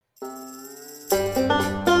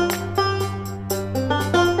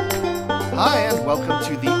Hi, and welcome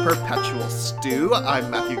to the Perpetual Stew. I'm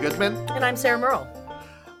Matthew Goodman. And I'm Sarah Merle.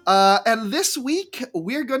 And this week,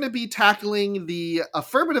 we're going to be tackling the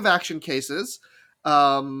affirmative action cases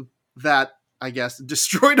that, I guess,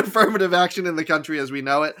 destroyed affirmative action in the country as we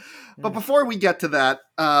know it. But before we get to that,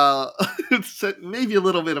 it's maybe a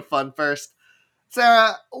little bit of fun first.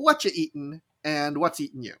 Sarah, what you eating, and what's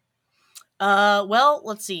eating you? Well,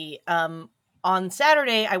 let's see. On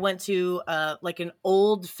Saturday, I went to like an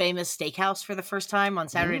old famous steakhouse for the first time on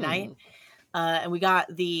Saturday night. And we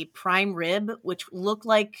got the prime rib, which looked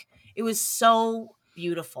like it was so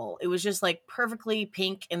beautiful. It was just like perfectly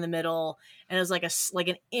pink in the middle. And it was like an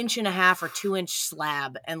 1.5 or 2-inch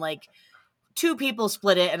slab. And like 2 people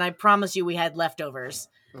split it. And I promise you we had leftovers.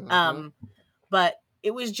 But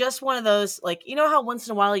it was just one of those, like, you know how once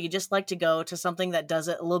in a while you just like to go to something that does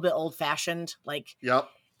it a little bit old fashioned? Like, Yep.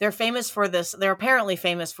 They're famous for this. They're apparently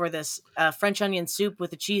famous for this French onion soup with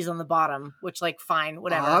the cheese on the bottom, which, like, fine,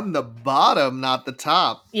 whatever. On the bottom, not the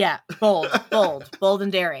top. Yeah, bold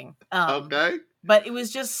and daring. Okay. But it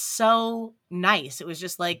was just so nice. It was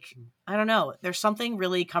just like, I don't know. There's something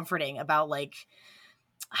really comforting about, like,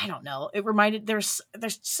 I don't know. There's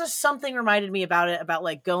just something reminded me about it, about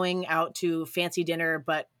like going out to fancy dinner,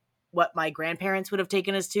 but what my grandparents would have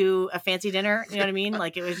taken us to a fancy dinner. You know what I mean?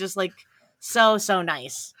 Like, it was just like so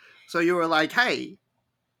nice. So you were like, hey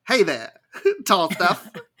there, tall stuff.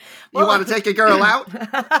 You want to take a girl out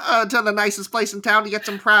to the nicest place in town to get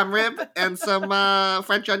some prime rib and some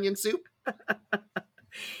French onion soup?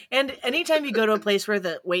 And anytime you go to a place where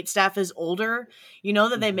the wait staff is older, you know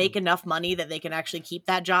that they make enough money that they can actually keep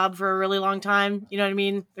that job for a really long time. You know what I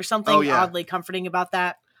mean? There's something oddly comforting about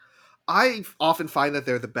that. I often find that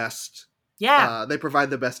they're the best. Yeah. They provide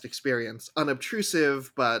the best experience.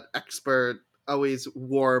 Unobtrusive, but expert. Always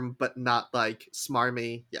warm, but not like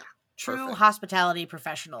smarmy. Yeah. True perfect. Hospitality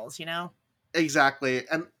professionals, you know? Exactly.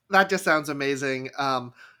 And that just sounds amazing.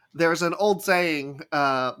 There's an old saying,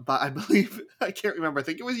 but I believe, I can't remember, I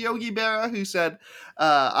think it was Yogi Berra who said,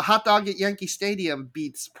 a hot dog at Yankee Stadium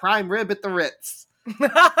beats prime rib at the Ritz.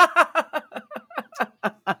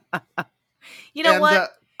 You know what?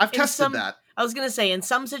 I've tested that. I was going to say, in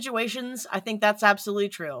some situations, I think that's absolutely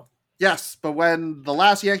true. Yes, but when the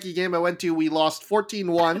last Yankee game I went to, we lost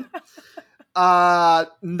 14-1.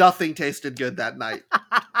 Nothing tasted good that night.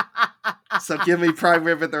 So give me prime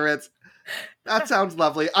rib at the Ritz. That sounds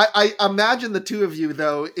lovely. I imagine the two of you,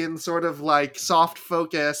 though, in sort of like soft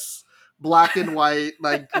focus, black and white,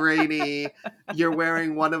 like grainy. You're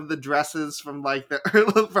wearing one of the dresses from like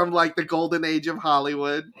the golden age of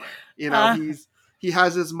Hollywood. You know, he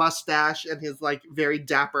has his mustache and his like very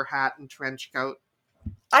dapper hat and trench coat.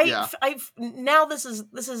 Now this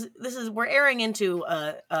is we're airing into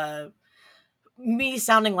me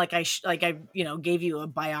sounding like I gave you a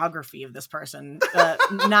biography of this person,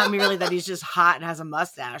 not merely that he's just hot and has a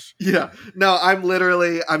mustache. Yeah, no, I'm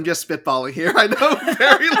just spitballing here. I know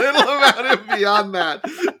very little about him beyond that.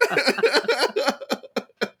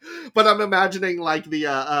 But I'm imagining like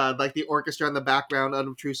the orchestra in the background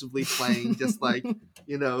unobtrusively playing just like,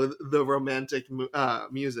 you know, the romantic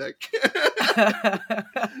music.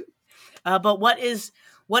 But what is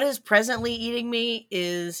presently eating me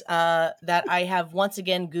is that I have once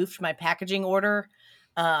again goofed my packaging order.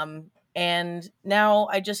 And now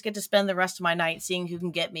I just get to spend the rest of my night seeing who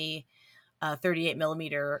can get me 38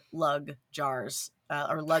 millimeter lug jars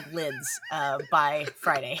or lug lids by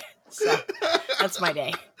Friday. So that's my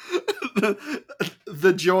day.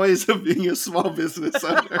 The joys of being a small business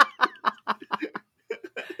owner.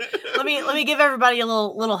 Let me give everybody a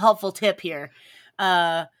little helpful tip here.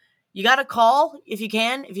 You got to call if you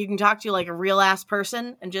can talk to like a real ass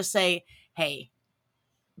person and just say, hey,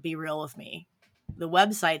 be real with me. The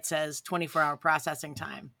website says 24-hour processing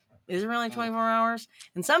time. Is it really 24 hours?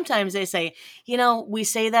 And sometimes they say, you know, we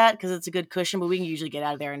say that because it's a good cushion, but we can usually get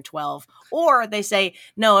out of there in 12. Or they say,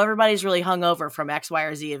 no, everybody's really hungover from X, Y,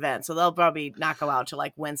 or Z event. So they'll probably not go out till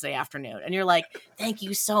like Wednesday afternoon. And you're like, thank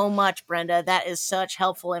you so much, Brenda. That is such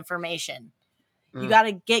helpful information. You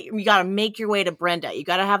gotta make your way to Brenda. You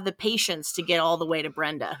gotta have the patience to get all the way to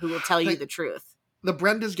Brenda, who will tell you the truth. The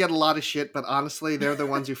Brendas get a lot of shit, but honestly, they're the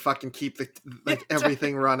ones who fucking keep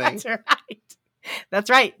everything running. That's right. That's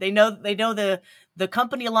right. They know the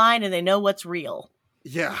company line and they know what's real.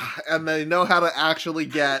 Yeah, and they know how to actually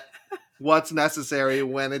get what's necessary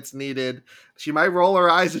when it's needed. She might roll her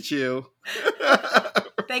eyes at you.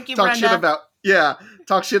 Thank you, Talk Brenda.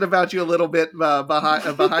 Talk shit about you a little bit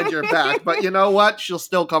behind your back, but you know what? She'll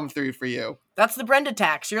still come through for you. That's the Brenda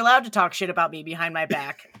tax. You're allowed to talk shit about me behind my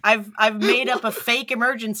back. I've made up a fake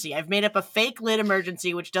emergency. I've made up a fake lid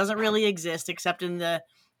emergency, which doesn't really exist except in the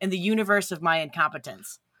in the universe of my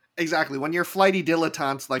incompetence. Exactly. When you're flighty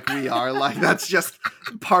dilettantes like we are, like that's just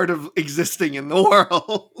part of existing in the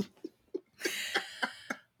world.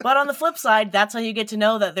 But on the flip side, that's how you get to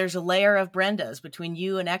know that there's a layer of Brendas between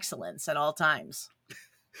you and excellence at all times.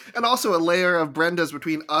 And also a layer of Brendas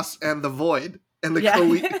between us and the void and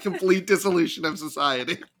the complete dissolution of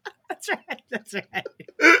society. That's right. That's right.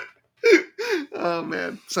 Oh,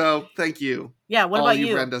 man. So, thank you. Yeah, what all about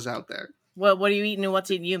you? Brendas out there. What are you eating and what's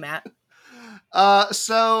eating you, Matt?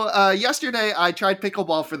 Yesterday I tried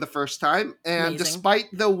pickleball for the first time, and Amazing. Despite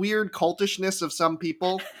the weird cultishness of some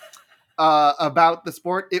people about the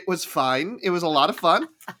sport, it was fine. It was a lot of fun.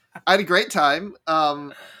 I had a great time.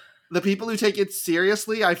 The people who take it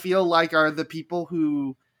seriously, I feel like, are the people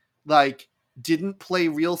who, like, didn't play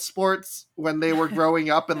real sports when they were growing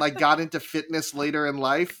up and, like, got into fitness later in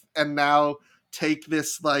life and now take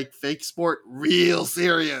this, like, fake sport real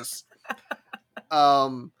serious.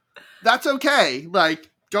 That's okay. Like,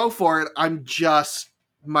 go for it.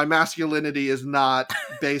 My masculinity is not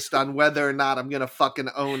based on whether or not I'm gonna fucking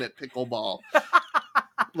own at pickleball.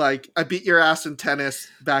 Like, I beat your ass in tennis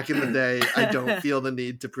back in the day. I don't feel the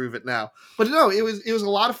need to prove it now. But no, it was a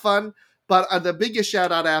lot of fun. But the biggest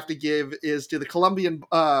shout out I have to give is to the Colombian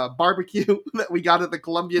barbecue that we got at the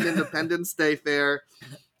Colombian Independence Day Fair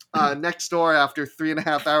next door. After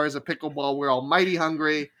 3.5 hours of pickleball, we're all mighty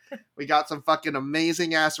hungry. We got some fucking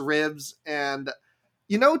amazing ass ribs and,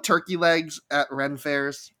 turkey legs at Ren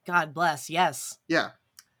fairs. God bless. Yes. Yeah.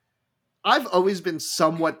 I've always been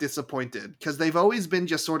somewhat disappointed because they've always been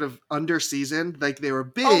just sort of under-seasoned. Like, they were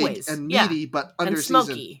big and meaty, but under-seasoned. And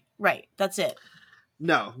smoky. Right. That's it.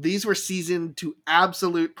 No, these were seasoned to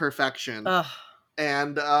absolute perfection. Ugh.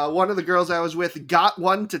 And one of the girls I was with got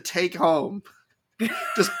one to take home.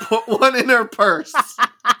 Just put one in her purse.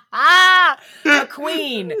 A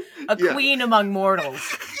queen. Queen among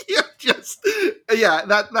mortals.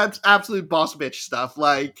 That's absolute boss bitch stuff.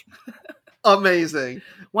 Like, amazing.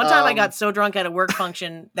 One time I got so drunk at a work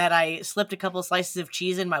function that I slipped a couple slices of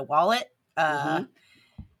cheese in my wallet.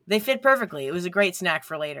 They fit perfectly. It was a great snack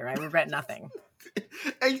for later. I regret nothing.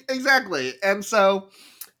 Exactly. And so,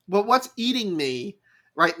 but what's eating me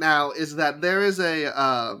right now is that there is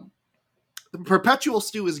the Perpetual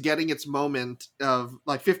Stew is getting its moment of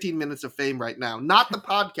like 15 minutes of fame right now. Not the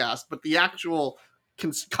podcast, but the actual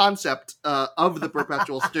concept of the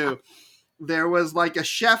Perpetual Stew. There was like a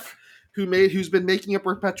chef who's been making a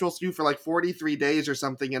Perpetual Stew for like 43 days or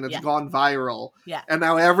something, and it's gone viral. Yeah. And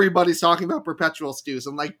now everybody's talking about Perpetual Stews.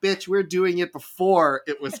 I'm like, bitch, we're doing it before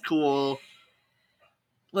it was cool.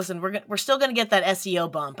 Listen, we're still going to get that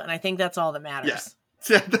SEO bump, and I think that's all that matters.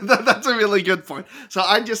 Yeah, that's a really good point. So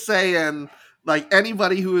I'm just saying, like,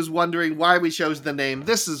 anybody who is wondering why we chose the name,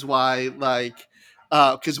 this is why, like,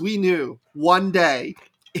 because we knew one day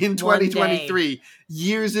in 2023,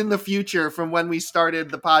 years in the future from when we started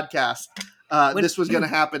the podcast, this was going to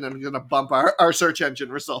happen and going to bump our search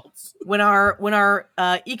engine results. When our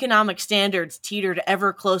economic standards teetered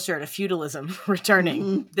ever closer to feudalism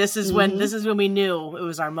returning, this is when we knew it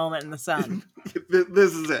was our moment in the sun.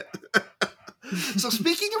 This is it. So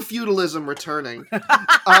speaking of feudalism returning,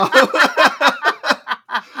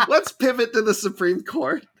 let's pivot to the Supreme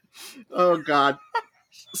Court. Oh God.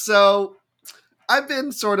 So I've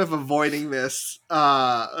been sort of avoiding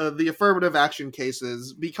the affirmative action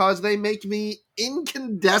cases because they make me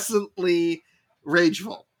incandescently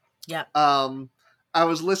rageful. Yeah. I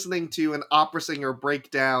was listening to an opera singer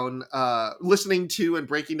breaking down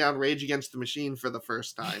Rage Against the Machine for the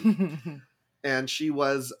first time. And she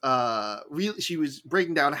was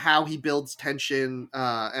breaking down how he builds tension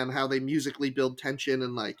and how they musically build tension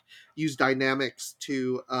and like use dynamics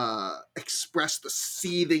to express the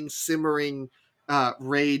seething, simmering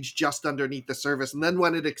rage just underneath the surface. And then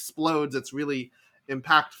when it explodes, it's really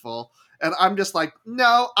impactful. And I'm just like,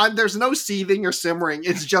 no, there's no seething or simmering.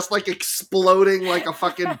 It's just like exploding like a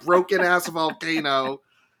fucking broken ass volcano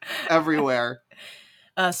everywhere.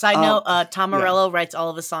 Side note, Tom Morello writes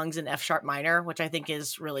all of his songs in F sharp minor, which I think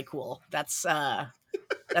is really cool. That's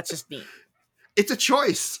just neat. It's a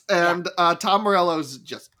choice. And Tom Morello's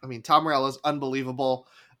unbelievable.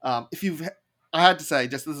 I had to say,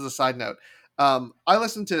 just this is a side note, I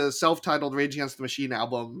listened to the self-titled Rage Against the Machine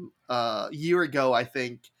album a year ago, I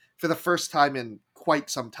think, for the first time in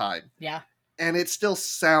quite some time. Yeah. And it still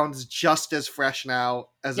sounds just as fresh now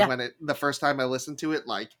as the first time I listened to it.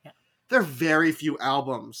 Like, there are very few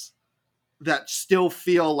albums that still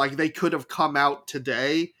feel like they could have come out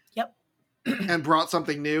today and brought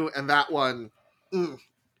something new. And that one,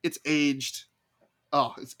 it's aged.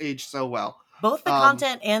 Oh, it's aged so well. Both the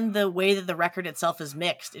content and the way that the record itself is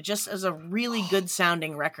mixed, it just is a really good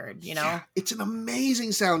sounding record, you know? Yeah, it's an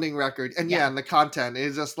amazing sounding record. And and the content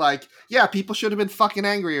is just like, yeah, people should have been fucking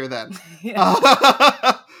angrier then.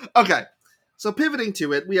 Okay. So pivoting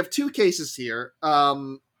to it, we have two cases here.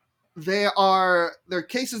 They're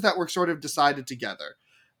cases that were sort of decided together.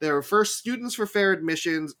 There were first Students for Fair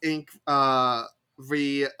Admissions, Inc.,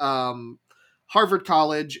 v. Harvard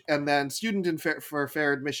College, and then Student for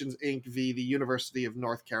Fair Admissions, Inc., v. the University of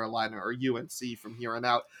North Carolina, or UNC from here on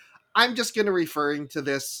out. I'm just going to referring to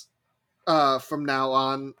this from now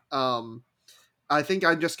on. I think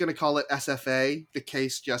I'm just going to call it SFA. The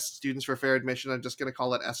case, just Students for Fair Admission. I'm just going to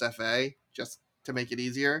call it SFA, just to make it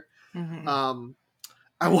easier. Mm-hmm.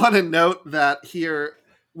 I want to note that here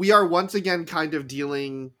we are once again kind of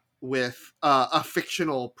dealing with a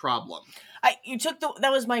fictional problem.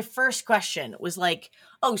 That was my first question. Was like,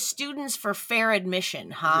 oh, Students for Fair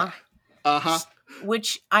Admission, huh? Yeah.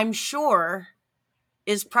 Which I'm sure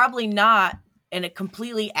is probably not in a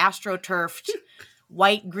completely astroturfed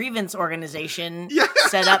white grievance organization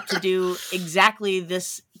set up to do exactly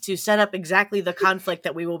this, to set up exactly the conflict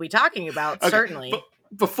that we will be talking about. Okay. Certainly.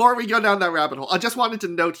 Before we go down that rabbit hole, I just wanted to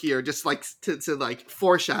note here, just like to like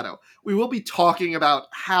foreshadow, we will be talking about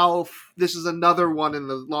how this is another one in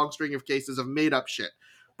the long string of cases of made up shit.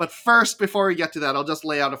 But first, before we get to that, I'll just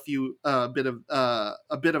lay out a bit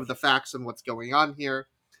of the facts and what's going on here.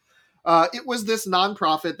 It was this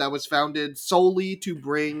nonprofit that was founded solely to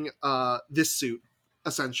bring this suit,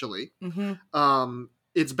 essentially. Mm-hmm.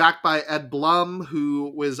 It's backed by Ed Blum,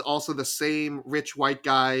 who was also the same rich white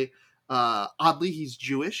guy. Oddly, he's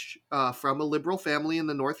Jewish, from a liberal family in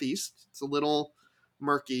the Northeast. It's a little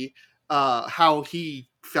murky how he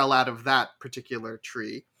fell out of that particular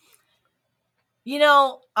tree. You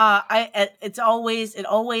know, it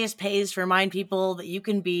always pays to remind people that you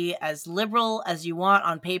can be as liberal as you want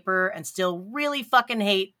on paper and still really fucking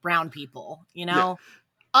hate brown people, you know?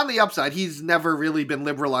 Yeah. On the upside, he's never really been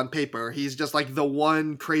liberal on paper. He's just like the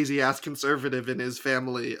one crazy ass conservative in his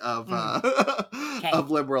family of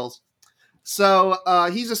of liberals. So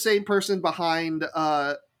he's the same person behind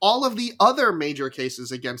all of the other major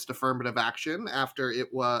cases against affirmative action after it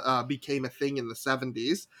became a thing in the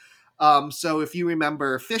 70s. So if you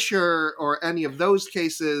remember Fisher or any of those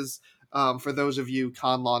cases, for those of you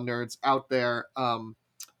con law nerds out there,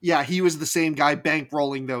 he was the same guy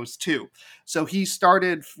bankrolling those too. So he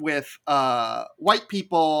started with white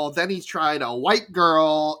people, then he tried a white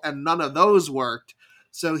girl, and none of those worked.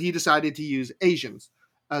 So he decided to use Asians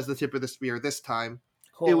as the tip of the spear this time.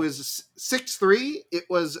 Cool. It was 6-3. It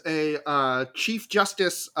was a Chief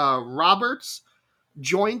Justice Roberts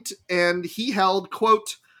joint, and he held,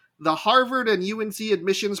 quote, "The Harvard and UNC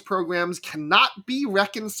admissions programs cannot be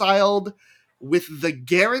reconciled with the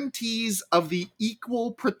guarantees of the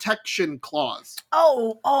Equal Protection Clause."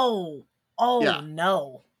 Oh,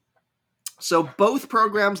 no. So both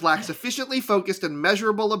programs lack sufficiently focused and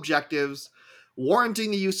measurable objectives,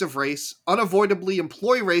 warranting the use of race, unavoidably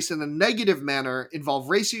employ race in a negative manner, involve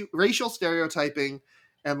racial stereotyping,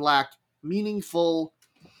 and lack meaningful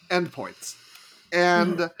endpoints.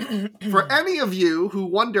 And for any of you who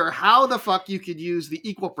wonder how the fuck you could use the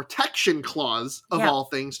Equal Protection Clause, of all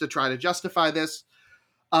things, to try to justify this,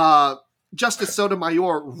 Justice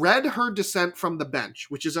Sotomayor read her dissent from the bench,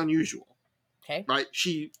 which is unusual. Okay. Right?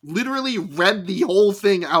 She literally read the whole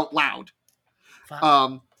thing out loud.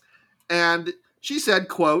 And she said,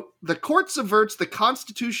 quote, "The court subverts the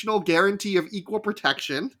constitutional guarantee of equal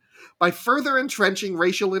protection by further entrenching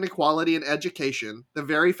racial inequality in education, the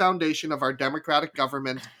very foundation of our democratic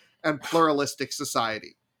government and pluralistic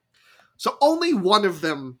society." So only one of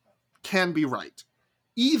them can be right.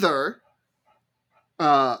 Either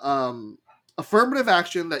affirmative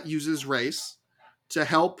action that uses race to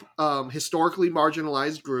help historically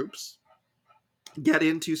marginalized groups get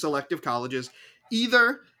into selective colleges,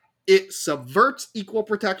 either it subverts equal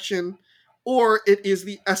protection, or it is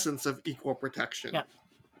the essence of equal protection. Yeah.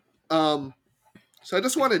 So I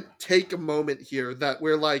just want to take a moment here that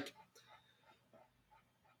we're like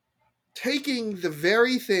taking the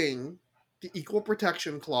very thing, the Equal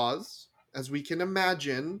Protection Clause, as we can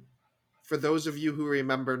imagine, for those of you who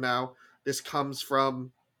remember now, this comes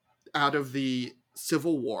from out of the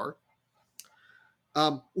Civil War.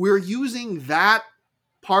 We're using that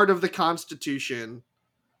part of the Constitution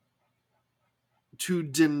to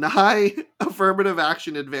deny affirmative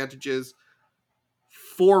action advantages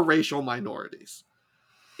for racial minorities,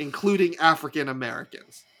 including African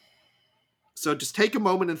Americans. So just take a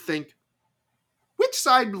moment and think, which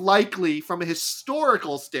side likely, from a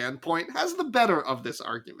historical standpoint, has the better of this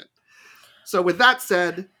argument? So with that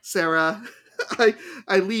said, Sarah,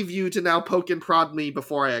 I leave you to now poke and prod me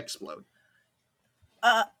before I explode.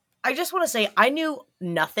 I just want to say I knew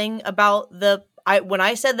nothing about when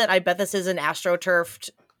I said that I bet this is an astroturfed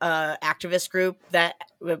activist group that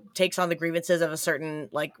takes on the grievances of a certain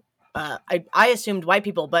I assumed white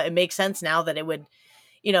people, but it makes sense now that it would,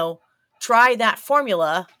 try that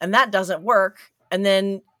formula and that doesn't work, and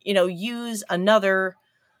then use another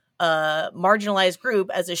marginalized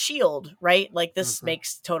group as a shield, right? Like this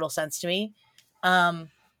makes total sense to me.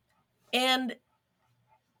 And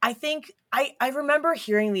I think I remember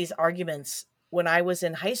hearing these arguments when I was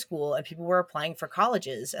in high school and people were applying for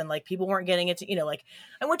colleges and like people weren't getting into,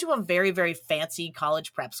 I went to a very, very fancy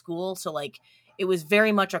college prep school. So like it was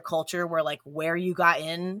very much a culture where like where you got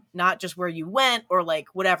in, not just where you went or like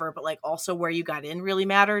whatever, but like also where you got in really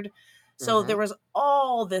mattered. So there was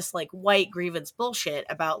all this like white grievance bullshit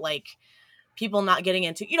about like people not getting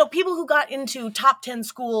into, people who got into top 10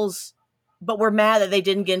 schools but were mad that they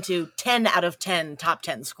didn't get into 10 out of 10 top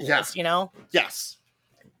 10 schools, Yes.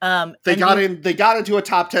 They got into a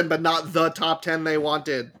top 10, but not the top 10 they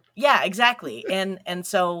wanted. Yeah, exactly. And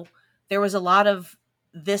so there was a lot of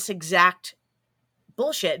this exact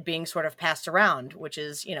bullshit being sort of passed around, which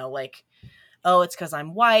is, like, oh, it's because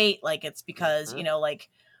I'm white. Like, it's because, like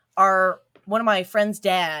one of my friend's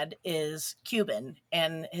dad is Cuban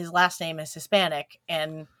and his last name is Hispanic,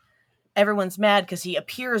 and everyone's mad because he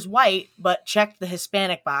appears white, but checked the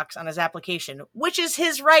Hispanic box on his application, which is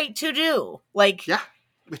his right to do. Like, yeah,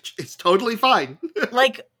 which is totally fine.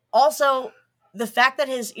 Like, also the fact that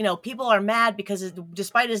his, people are mad because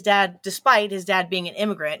despite his dad being an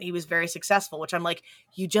immigrant, he was very successful, which I'm like,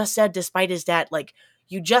 you just said despite his dad, like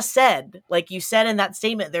you said in that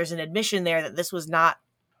statement, there's an admission there that this was not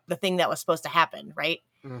the thing that was supposed to happen. Right.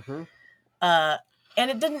 Mm-hmm.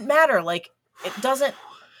 And it didn't matter. Like it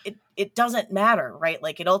doesn't matter. Right.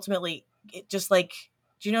 Like it just like,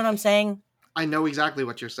 do you know what I'm saying? I know exactly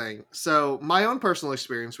what you're saying. So my own personal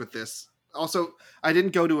experience with this, also, I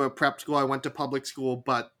didn't go to a prep school. I went to public school,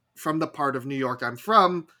 but from the part of New York I'm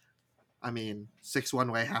from, I mean, 6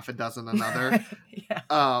 one way, half a dozen another.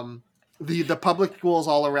 Yeah. The public schools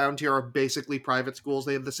all around here are basically private schools.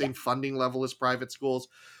 They have the same funding level as private schools.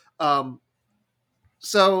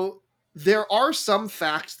 So there are some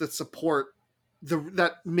facts that support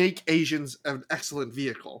that make Asians an excellent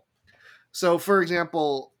vehicle. So, for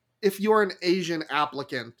example, if you're an Asian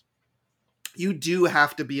applicant, you do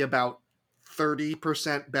have to be about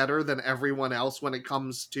 30% better than everyone else when it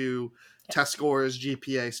comes to test scores,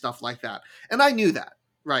 GPA, stuff like that. And I knew that,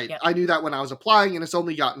 right? Yep. I knew that when I was applying, and it's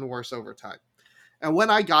only gotten worse over time. And when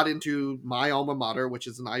I got into my alma mater, which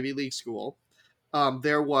is an Ivy League school,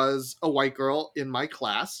 there was a white girl in my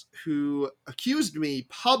class who accused me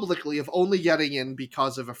publicly of only getting in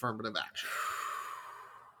because of affirmative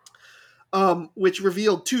action. Which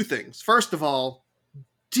revealed two things. First of all,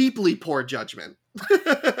 deeply poor judgment.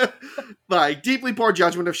 Like, deeply poor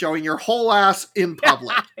judgment of showing your whole ass in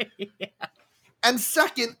public. Yeah. And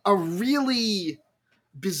second, a really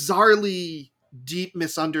bizarrely deep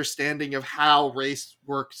misunderstanding of how race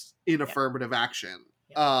works in affirmative action.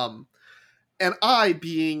 And I,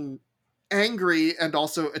 being angry and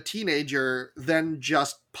also a teenager, then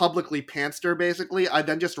just publicly pantsed her, basically. I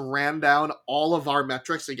then just ran down all of our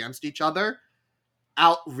metrics against each other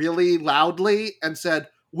out really loudly and said,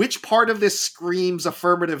 which part of this screams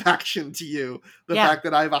affirmative action to you? The fact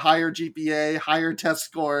that I have a higher GPA, higher test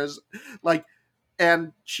scores, like,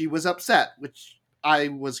 and she was upset, which I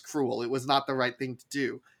was cruel. It was not the right thing to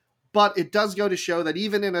do. But it does go to show that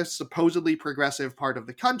even in a supposedly progressive part of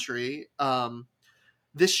the country,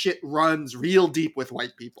 this shit runs real deep with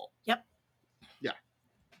white people. Yep. Yeah.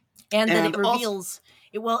 And then it reveals,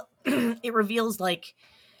 it reveals like,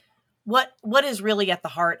 what is really at the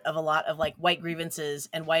heart of a lot of like white grievances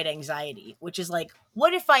and white anxiety, which is like,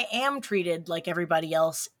 what if I am treated like everybody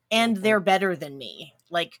else and they're better than me?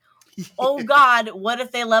 Like, oh God, what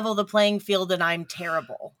if they level the playing field and I'm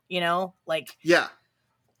terrible? Like, yeah,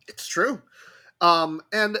 it's true.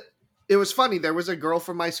 And it was funny. There was a girl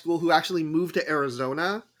from my school who actually moved to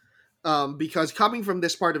Arizona because coming from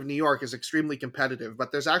this part of New York is extremely competitive,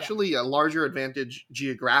 but there's actually a larger advantage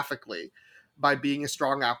geographically by being a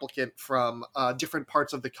strong applicant from different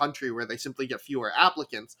parts of the country where they simply get fewer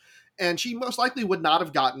applicants. And she most likely would not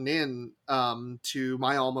have gotten in to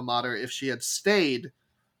my alma mater if she had stayed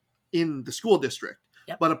in the school district.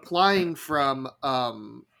 Yep. But applying from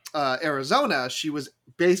Arizona, she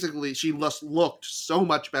just looked so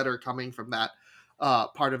much better coming from that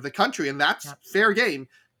part of the country. And that's fair game.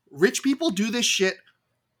 Rich people do this shit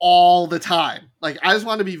all the time. Like, I just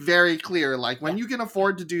want to be very clear. Like, when you can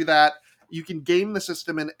afford to do that, You can game the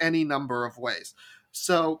system in any number of ways.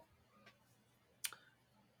 So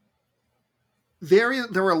there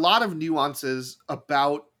were a lot of nuances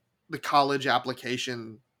about the college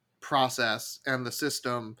application process and the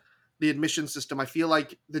system, the admission system. I feel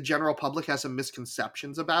like the general public has some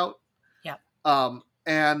misconceptions about. Yeah.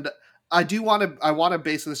 And I want to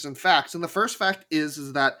base this in facts. And the first fact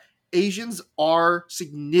is that Asians are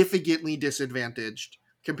significantly disadvantaged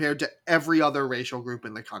compared to every other racial group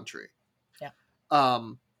in the country. Yeah.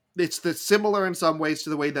 It's similar in some ways to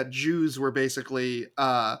the way that Jews were basically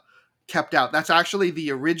kept out. That's actually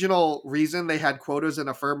the original reason they had quotas in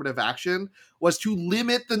affirmative action, was to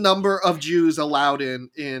limit the number of Jews allowed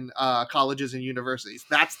in colleges and universities.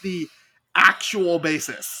 That's the actual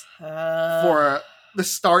basis for the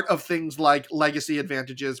start of things like legacy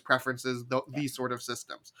advantages, preferences, these sort of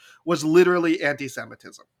systems, was literally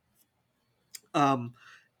anti-Semitism.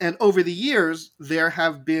 And over the years, there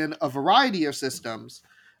have been a variety of systems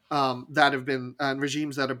that have been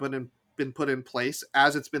regimes that have been put in place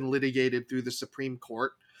as it's been litigated through the Supreme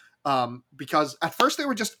Court. Because at first they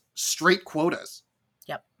were just straight quotas.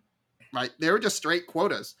 Yep. Right? They were just straight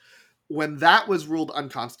quotas. When that was ruled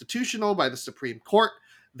unconstitutional by the Supreme Court,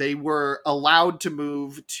 they were allowed to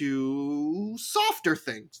move to softer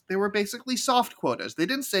things. They were basically soft quotas. They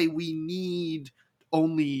didn't say we need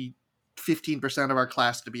only 15% of our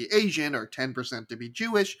class to be Asian or 10% to be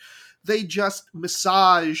Jewish. They just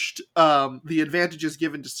massaged the advantages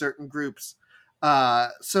given to certain groups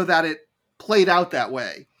so that it played out that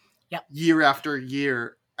way. Yep. Year after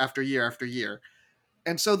year after year after year.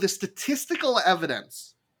 And so the statistical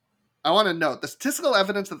evidence, I want to note, the statistical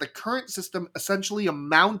evidence that the current system essentially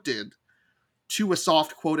amounted to a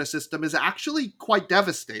soft quota system is actually quite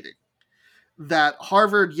devastating. That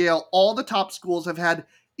Harvard, Yale, all the top schools have had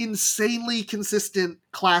insanely consistent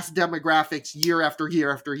class demographics year after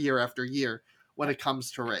year after year after year when it comes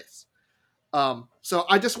to race. So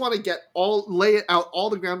I just want to lay it out, all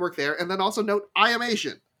the groundwork there, and then also note I am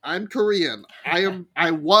Asian. I'm Korean. I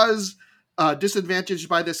was disadvantaged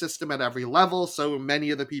by the system at every level, so many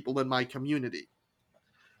of the people in my community.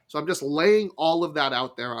 So I'm just laying all of that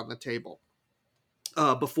out there on the table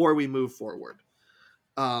before we move forward.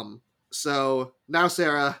 So now,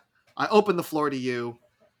 Sarah, I open the floor to you.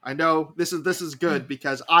 I know this is good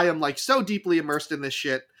because I am like so deeply immersed in this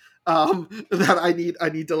shit that I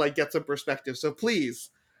need to like get some perspective. So please.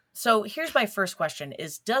 So here's my first question: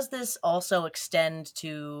 does this also extend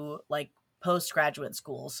to like postgraduate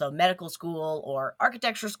school? So medical school or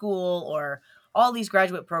architecture school or all these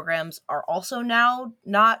graduate programs are also now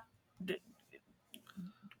not.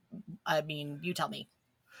 I mean, you tell me.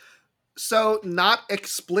 So not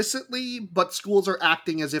explicitly, but schools are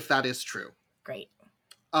acting as if that is true. Great.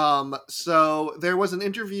 So there was an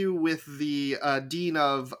interview with the dean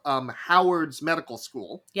of Howard's medical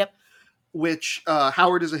school. Yep. Which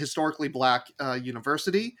Howard is a historically black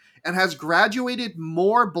university and has graduated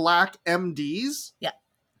more black MDs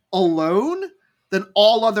alone than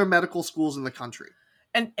all other medical schools in the country.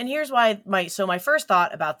 And here's why my first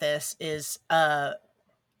thought about this is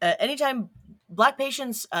anytime black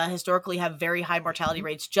patients historically have very high mortality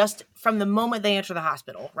rates just from the moment they enter the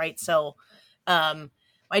hospital, right? So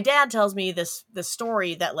my dad tells me this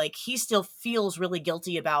story that like he still feels really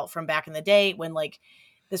guilty about from back in the day when like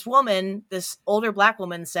this older black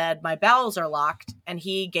woman said, my bowels are locked. And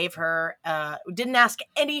he gave her, didn't ask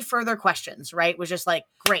any further questions, right? Was just like,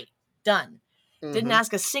 great, done. Mm-hmm. Didn't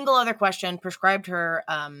ask a single other question, prescribed her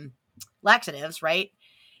laxatives, right?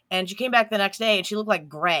 And she came back the next day and she looked like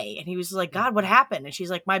gray. And he was like, God, what happened? And she's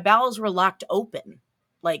like, my bowels were locked open.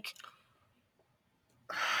 Like,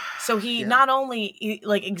 so he not only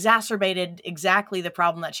like exacerbated exactly the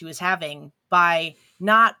problem that she was having by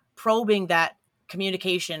not probing that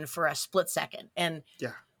communication for a split second. And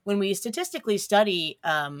when we statistically study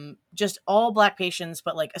just all black patients,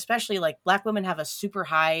 but like especially like black women have a super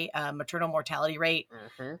high maternal mortality rate.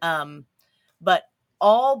 Mm-hmm. But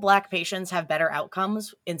all black patients have better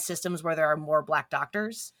outcomes in systems where there are more black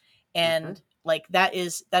doctors. And like that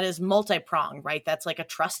is multi-pronged, right? That's like a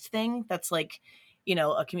trust thing. That's like, you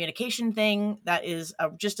know, a communication thing. That is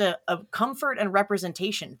just a comfort and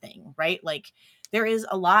representation thing, right? Like there is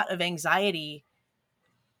a lot of anxiety.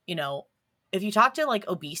 You know, if you talk to like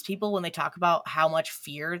obese people, when they talk about how much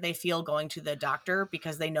fear they feel going to the doctor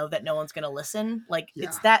because they know that no one's going to listen, like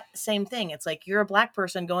it's that same thing. It's like you're a black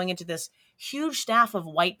person going into this huge staff of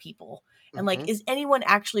white people. And like, is anyone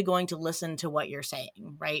actually going to listen to what you're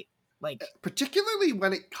saying? Right. Like, particularly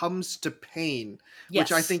when it comes to pain,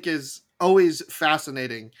 which I think is always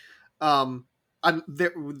fascinating. And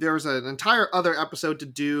there's an entire other episode to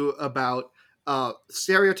do about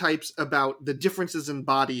stereotypes about the differences in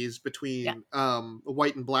bodies between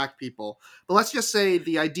white and black people. But let's just say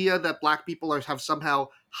the idea that black people have somehow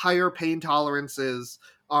higher pain tolerances,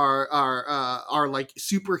 are like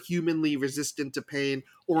superhumanly resistant to pain,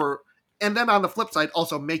 and then on the flip side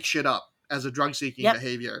also make shit up as a drug seeking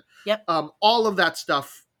behavior. All of that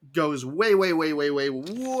stuff goes way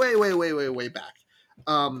back.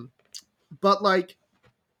 But like,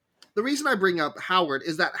 the reason I bring up Howard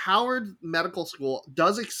is that Howard Medical School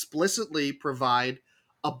does explicitly provide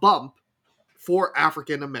a bump for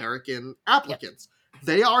African American applicants.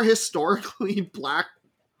 They are historically black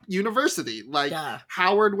university. Like,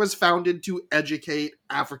 Howard was founded to educate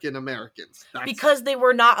African Americans. Because they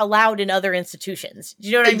were not allowed in other institutions. Do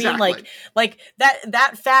you know what I mean? Like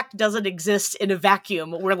that fact doesn't exist in a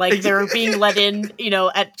vacuum where like they're being let in,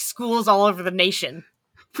 at schools all over the nation.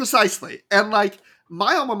 Precisely. And like,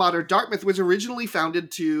 my alma mater, Dartmouth, was originally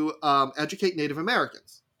founded to educate Native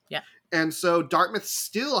Americans. Yeah. And so Dartmouth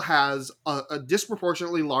still has a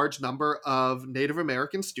disproportionately large number of Native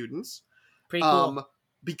American students. Pretty cool.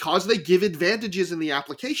 Because they give advantages in the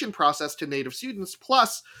application process to Native students.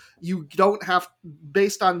 Plus, you don't have,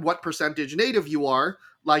 based on what percentage Native you are,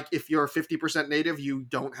 like if you're 50% Native, you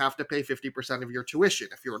don't have to pay 50% of your tuition.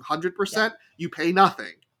 If you're 100%, you pay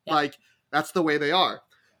nothing. Like, that's the way they are.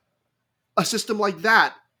 A system like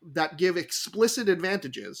that give explicit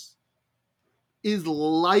advantages is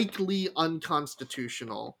likely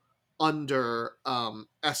unconstitutional under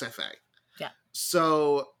SFA. Yeah.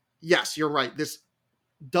 So, yes, you're right. This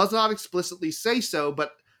does not explicitly say so,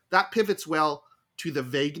 but that pivots well to the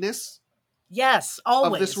vagueness. Yes,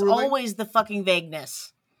 always. Of this ruling. Always the fucking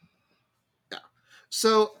vagueness. Yeah.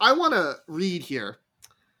 So, I want to read here.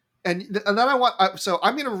 And then I'm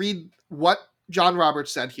going to read what John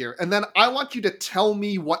Roberts said here, and then I want you to tell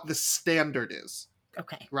me what the standard is.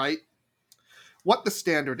 Okay. Right? What the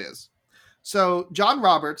standard is. So, John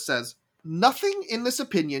Roberts says, nothing in this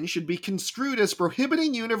opinion should be construed as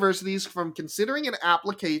prohibiting universities from considering an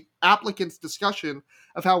applicant's discussion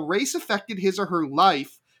of how race affected his or her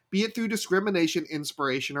life, be it through discrimination,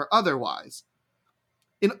 inspiration, or otherwise.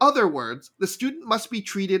 In other words, the student must be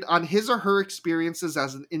treated on his or her experiences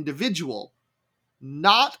as an individual,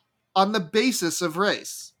 not on the basis of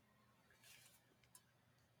race.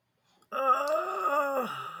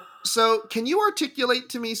 So, can you articulate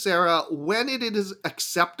to me, Sarah, when it is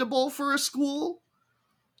acceptable for a school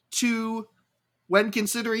to, when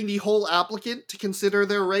considering the whole applicant, to consider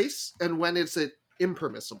their race, and when it's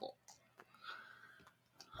impermissible?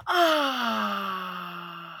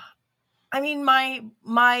 I mean,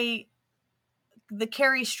 the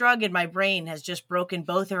Carrie Strug in my brain has just broken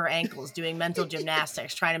both her ankles doing mental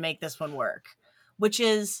gymnastics trying to make this one work, which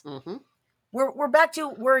is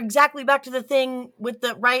we're exactly back to the thing with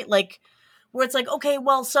the right, like where it's like, okay,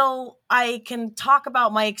 well, so I can talk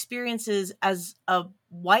about my experiences as a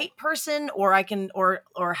white person, or I can or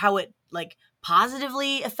how it like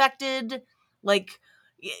positively affected, like,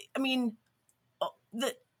 I mean,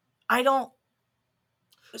 I don't.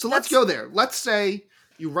 So let's go there. Let's say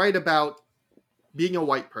you write about being a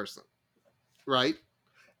white person, right?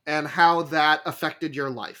 And how that affected your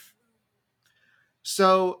life.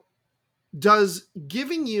 So does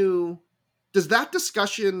that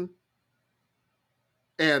discussion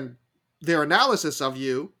and their analysis of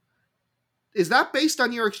you, is that based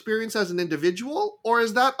on your experience as an individual, or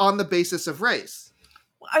is that on the basis of race?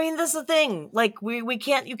 I mean, this is the thing. Like, you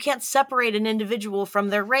can't separate an individual from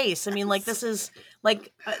their race. I mean, like, this is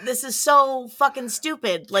so fucking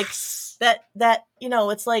stupid. Like, that,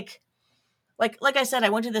 it's like I said, I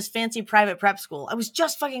went to this fancy private prep school. I was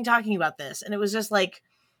just fucking talking about this. And it was just like,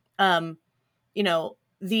 the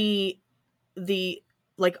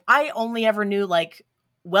like, I only ever knew like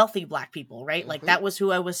wealthy black people, right? Like, that was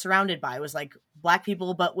who I was surrounded by. It was like black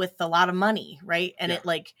people, but with a lot of money. Right. And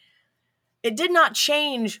it did not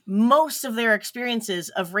change most of their experiences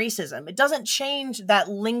of racism. It doesn't change that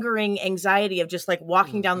lingering anxiety of just like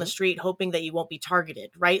walking down the street hoping that you won't be targeted,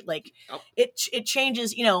 right? Like it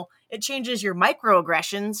changes, it changes your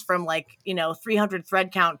microaggressions from like, 300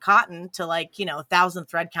 thread count cotton to like, 1,000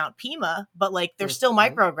 thread count Pima, but like they're still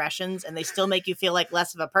microaggressions and they still make you feel like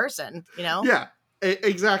less of a person, Yeah,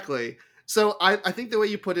 exactly. So I think the way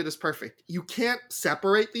you put it is perfect. You can't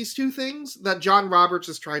separate these two things that John Roberts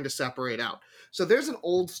is trying to separate out. So there's an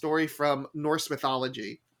old story from Norse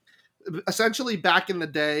mythology. Essentially, back in the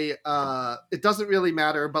day, it doesn't really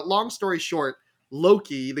matter, but long story short,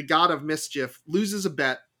 Loki, the god of mischief, loses a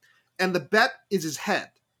bet, and the bet is his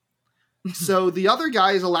head. So the other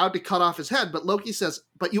guy is allowed to cut off his head, but Loki says,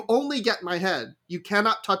 but you only get my head. You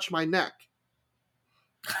cannot touch my neck.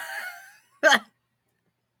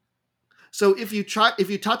 So if you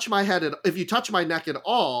touch my neck at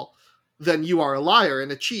all, then you are a liar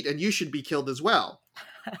and a cheat, and you should be killed as well.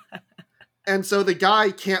 And so the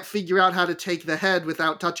guy can't figure out how to take the head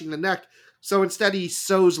without touching the neck. So instead, he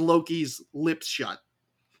sews Loki's lips shut.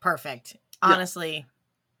 Perfect. Honestly.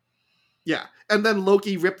 Yeah. And then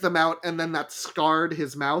Loki ripped them out, and then that scarred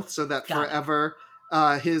his mouth so that forever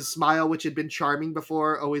his smile, which had been charming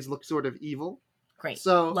before, always looked sort of evil. Great.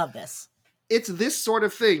 So love this. It's this sort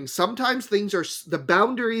of thing. Sometimes things are the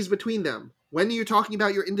boundaries between them. When you're talking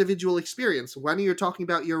about your individual experience, when you're talking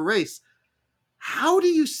about your race, how do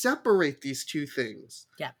you separate these two things?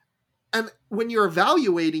 Yeah. And when you're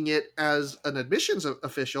evaluating it as an admissions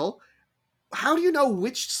official, how do you know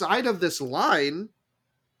which side of this line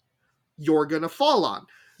you're going to fall on?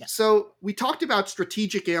 Yeah. So we talked about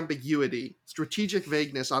strategic ambiguity, strategic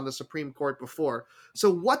vagueness on the Supreme Court before.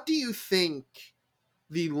 So what do you think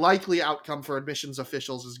the likely outcome for admissions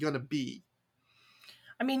officials is going to be?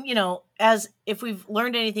 I mean, as if we've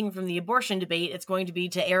learned anything from the abortion debate, it's going to be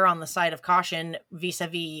to err on the side of caution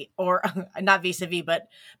vis-a-vis, or not vis-a-vis, but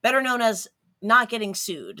better known as not getting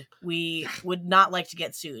sued. We would not like to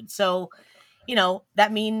get sued. So,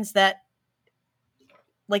 that means that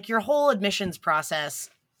like your whole admissions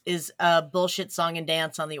process is a bullshit song and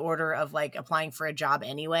dance on the order of like applying for a job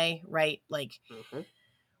anyway, right? Like,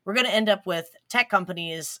 we're going to end up with tech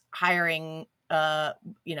companies hiring,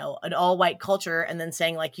 an all white culture and then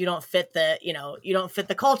saying like, you don't fit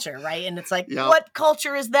the culture. Right. And it's like, What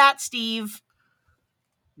culture is that, Steve?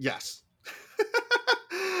 Yes.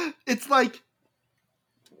 It's like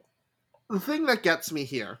the thing that gets me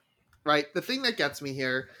here, right? The thing that gets me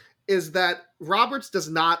here is that Roberts does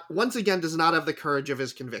not have the courage of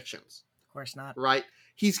his convictions. Of course not. Right.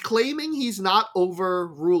 He's claiming he's not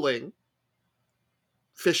overruling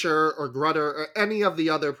Fisher or Grutter or any of the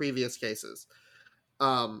other previous cases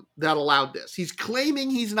that allowed this. He's claiming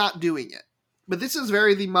he's not doing it. But this is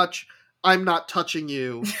very much, I'm not touching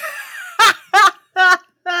you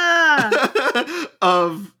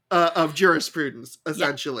of jurisprudence,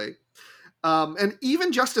 essentially. Yeah. And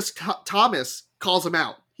even Justice Thomas calls him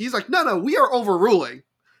out. He's like, no, we are overruling.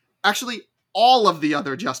 Actually, all of the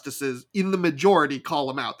other justices in the majority call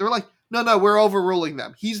him out. They're like, no, we're overruling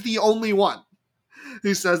them. He's the only one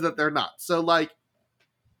who says that they're not. So, like,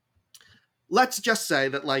 let's just say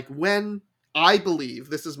that, like, when I believe,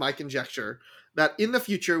 this is my conjecture, that in the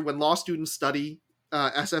future, when law students study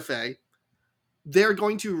SFA, they're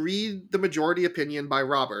going to read the majority opinion by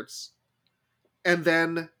Roberts,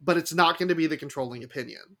 but it's not going to be the controlling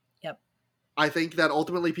opinion. Yep. I think that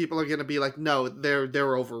ultimately people are going to be like, no,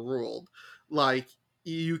 they're overruled. Like,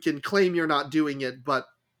 you can claim you're not doing it, but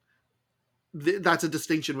that's a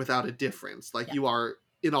distinction without a difference. Like, you are,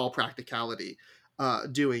 in all practicality,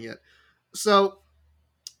 doing it. So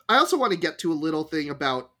I also want to get to a little thing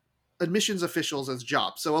about admissions officials as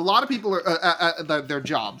jobs. So a lot of people are their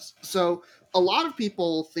jobs. So a lot of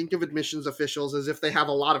people think of admissions officials as if they have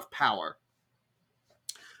a lot of power,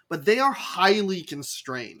 but they are highly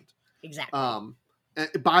constrained. Exactly.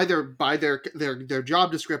 By their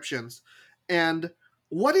job descriptions. And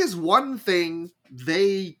what is one thing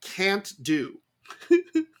they can't do? What do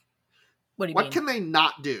you mean? What can they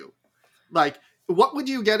not do? Like, what would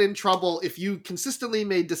you get in trouble if you consistently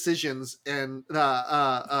made decisions and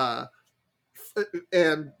the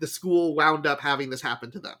school wound up having this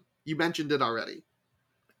happen to them? You mentioned it already.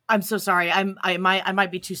 I'm so sorry. I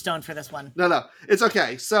might be too stoned for this one. No, it's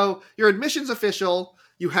okay. So you're admissions official.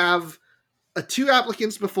 You have 2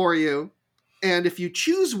 applicants before you, and if you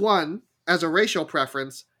choose one as a racial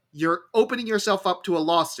preference, you're opening yourself up to a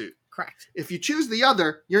lawsuit. Correct. If you choose the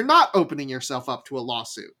other, you're not opening yourself up to a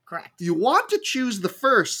lawsuit. Correct. You want to choose the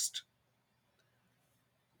first.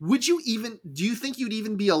 Do you think you'd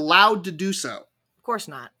even be allowed to do so? Of course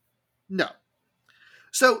not. No.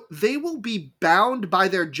 So they will be bound by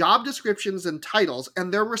their job descriptions and titles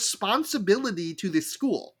and their responsibility to the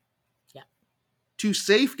school. Yeah. To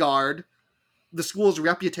safeguard the school's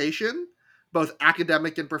reputation, both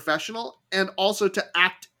academic and professional, and also to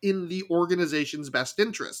act in the organization's best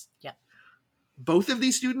interest. Yeah. Both of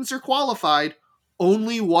these students are qualified.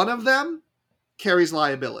 Only one of them carries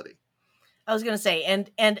liability. I was going to say, and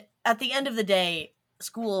at the end of the day,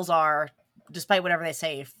 schools are, despite whatever they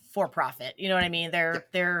say, for profit. You know what I mean?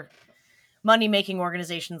 They're money-making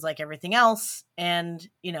organizations like everything else. And,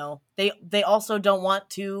 they also don't want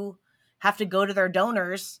to have to go to their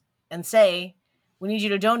donors and say, we need you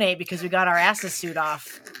to donate because we got our asses sued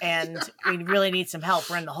off and we really need some help.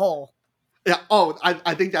 We're in the hole. Yeah. Oh,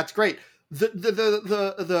 I think that's great.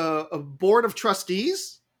 The board of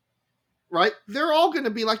trustees, right? They're all going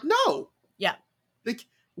to be like, no, Like,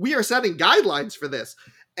 we are setting guidelines for this.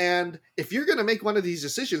 And if you're going to make one of these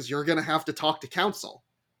decisions, you're going to have to talk to counsel.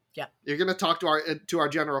 Yeah. You're going to talk to our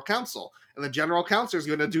general counsel. And the general counsel is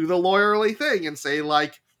going to do the lawyerly thing and say,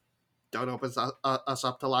 like, don't open us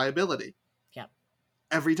up to liability. Yeah.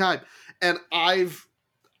 Every time. And I've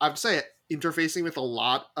to say it, interfacing with a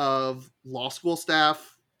lot of law school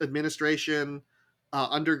staff, administration,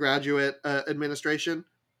 undergraduate administration,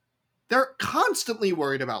 they're constantly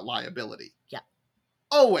worried about liability. Yeah.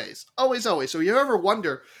 Always, always, always. So you ever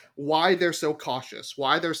wonder why they're so cautious,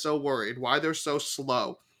 why they're so worried, why they're so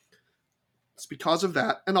slow? It's because of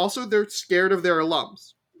that. And also they're scared of their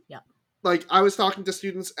alums. Yeah. Like, I was talking to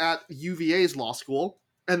students at UVA's law school,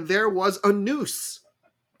 and there was a noose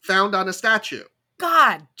found on a statue.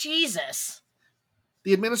 God, Jesus.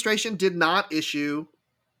 The administration did not issue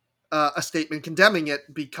a statement condemning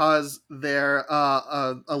it because their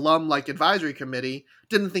alum-like advisory committee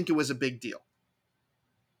didn't think it was a big deal.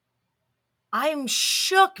 I'm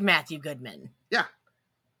shook, Matthew Goodman. Yeah.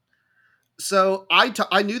 So I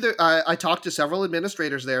knew that I talked to several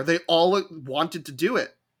administrators there. They all wanted to do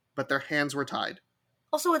it, but their hands were tied.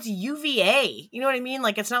 Also, it's UVA. You know what I mean?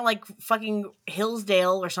 Like, it's not like fucking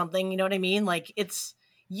Hillsdale or something. You know what I mean? Like, it's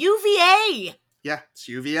UVA. Yeah, it's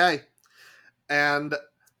UVA. And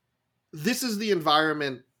this is the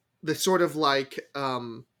environment, the sort of like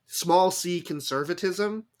small c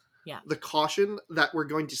conservatism, the caution that we're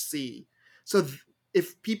going to see. So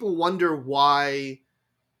if people wonder why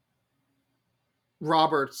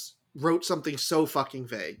Roberts wrote something so fucking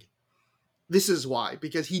vague, this is why.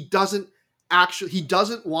 Because he doesn't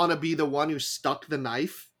want to be the one who stuck the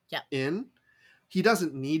knife in. He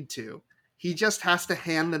doesn't need to. He just has to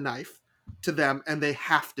hand the knife to them, and they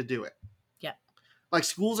have to do it. Yeah. Like,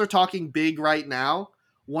 schools are talking big right now.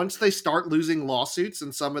 Once they start losing lawsuits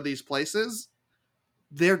in some of these places,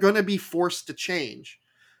 they're going to be forced to change.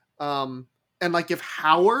 And like, if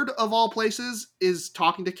Howard, of all places, is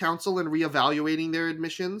talking to council and reevaluating their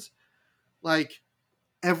admissions, like,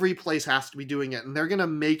 every place has to be doing it, and they're going to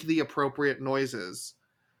make the appropriate noises.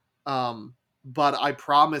 But I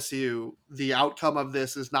promise you, the outcome of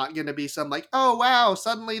this is not going to be some like, oh, wow,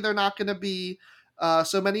 suddenly they're not going to be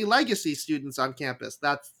so many legacy students on campus.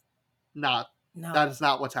 That is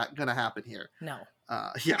not what's going to happen here. No.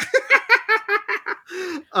 Yeah.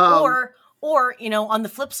 Or, you know, on the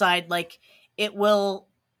flip side, like, it will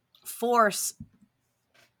force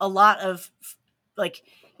a lot of, like,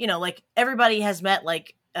 you know, like, everybody has met,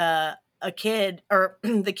 like, a kid or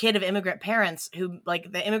the kid of immigrant parents who,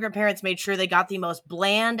 like, the immigrant parents made sure they got the most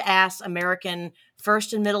bland ass American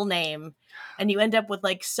first and middle name. And you end up with,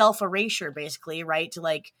 like, self-erasure, basically, right? To,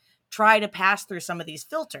 like, try to pass through some of these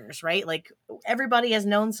filters, right? Like, everybody has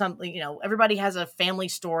known something, you know, everybody has a family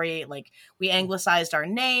story. Like, we anglicized our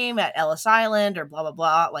name at Ellis Island or blah, blah,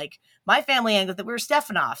 blah. Like, my family anglicized that we were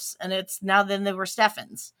Stefanoffs, and it's now then they were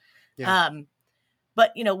Steffens. Yeah.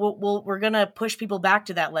 But, you know, we're going to push people back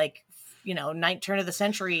to that, like, you know, turn of the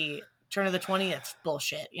century, turn of the 20th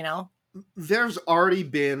bullshit, you know? There's already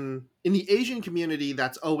been, in the Asian community,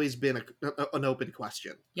 that's always been an open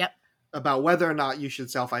question. Yep. About whether or not you should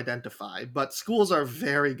self-identify. But schools are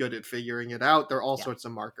very good at figuring it out. There are all sorts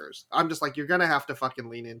of markers. I'm just like, you're going to have to fucking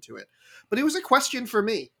lean into it. But it was a question for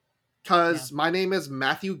me. Because my name is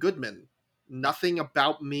Matthew Goodman. Nothing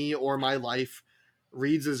about me or my life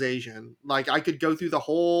reads as Asian. Like, I could go through the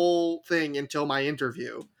whole thing until my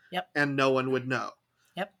interview. Yep. And no one would know.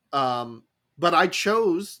 Yep. But I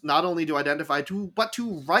chose not only to identify but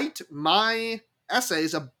to write my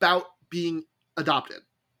essays about being adopted.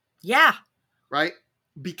 Yeah. Right?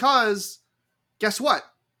 Because guess what?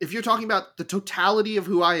 If you're talking about the totality of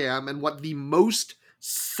who I am and what the most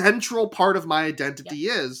central part of my identity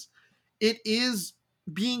is, it is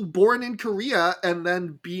being born in Korea and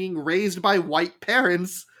then being raised by white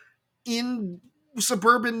parents in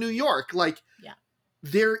suburban New York. Like,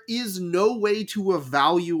 there is no way to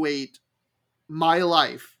evaluate my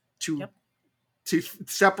life, to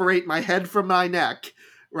separate my head from my neck,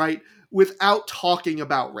 right, without talking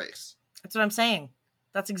about race. That's what I'm saying.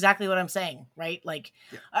 That's exactly what I'm saying, right? Like,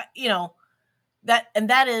 you know,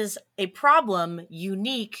 that is a problem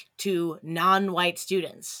unique to non-white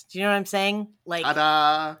students. Do you know what I'm saying? Like,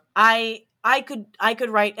 ta-da. I could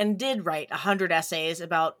write and did write 100 essays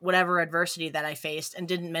about whatever adversity that I faced and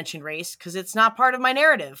didn't mention race because it's not part of my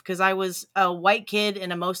narrative because I was a white kid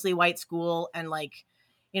in a mostly white school and, like,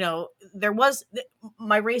 you know,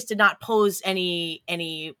 my race did not pose any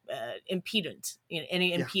impedance, you know,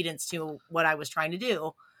 any impedance to what I was trying to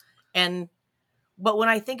do. But when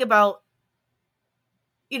I think about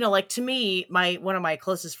like to me, one of my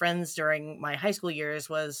closest friends during my high school years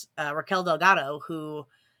was Raquel Delgado, who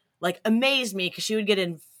like amazed me because she would get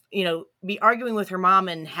in, be arguing with her mom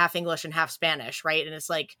in half English and half Spanish, right? And it's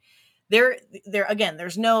like there again,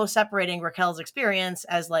 there's no separating Raquel's experience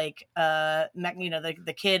as like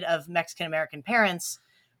the kid of Mexican American parents,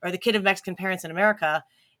 or the kid of Mexican parents in America,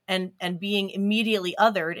 and being immediately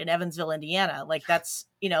othered in Evansville, Indiana. Like that's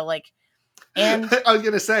like. And I was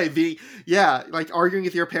gonna say, like arguing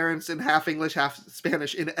with your parents in half English, half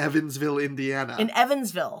Spanish in Evansville, Indiana. In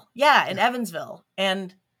Evansville, Evansville,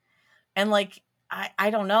 and like I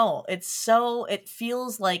don't know. It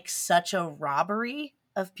feels like such a robbery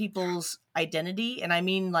of people's identity, and I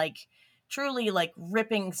mean like truly like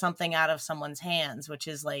ripping something out of someone's hands, which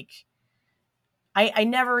is like I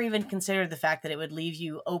never even considered the fact that it would leave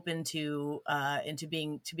you open to into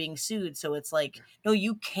being sued. So it's like, no,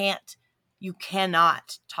 you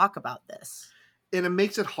cannot talk about this. And it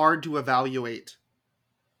makes it hard to evaluate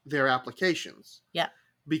their applications. Yeah.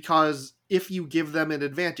 Because if you give them an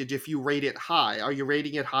advantage, if you rate it high, are you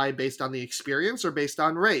rating it high based on the experience or based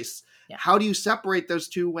on race? Yeah. How do you separate those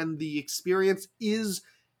two when the experience is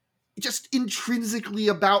just intrinsically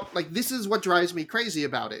about, like, this is what drives me crazy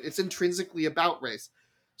about it. It's intrinsically about race.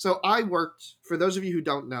 So I worked, for those of you who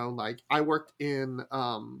don't know, like, I worked in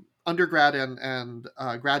undergrad and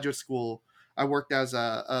graduate school. I worked as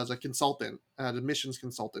a consultant, an admissions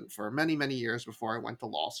consultant for many, many years before I went to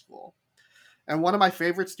law school. And one of my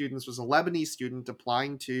favorite students was a Lebanese student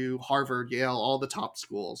applying to Harvard, Yale, all the top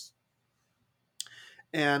schools.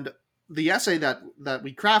 And the essay that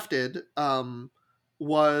we crafted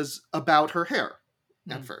was about her hair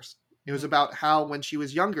at first. It was about how when she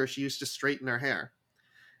was younger, she used to straighten her hair.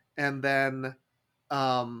 And then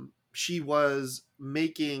she was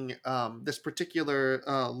making this particular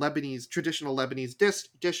traditional Lebanese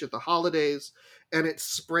dish at the holidays, and it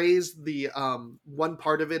sprays the one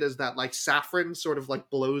part of it is that like saffron sort of like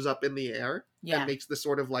blows up in the air and makes this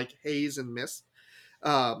sort of like haze and mist,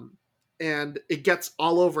 and it gets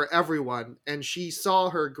all over everyone. And she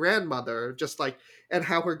saw her grandmother just like, and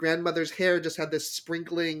how her grandmother's hair just had this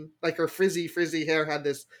sprinkling, like her frizzy hair had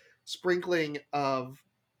this sprinkling of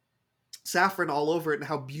saffron all over it, and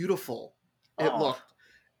how beautiful it looked.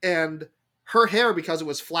 And her hair, because it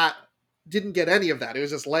was flat, didn't get any of that. It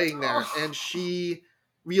was just laying there. And she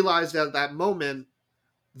realized at that moment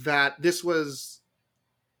that this was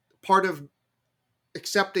part of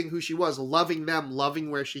accepting who she was, loving them,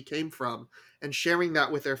 loving where she came from, and sharing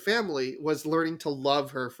that with her family, was learning to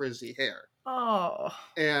love her frizzy hair.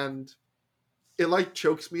 And it like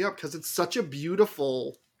chokes me up because it's such a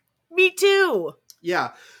beautiful... Me too.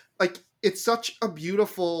 Yeah. Like, it's such a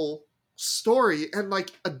beautiful story, and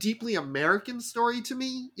like a deeply American story to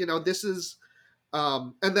me. This is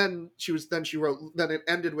and then she wrote, then it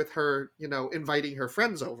ended with her inviting her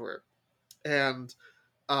friends over, and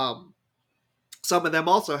some of them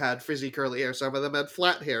also had frizzy curly hair, some of them had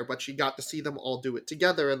flat hair, but she got to see them all do it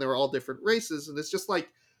together, and they were all different races. And it's just like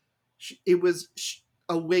it was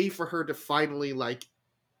a way for her to finally like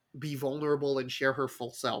be vulnerable and share her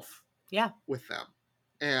full self with them.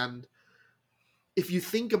 And if you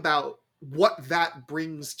think about what that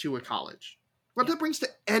brings to a college, what that brings to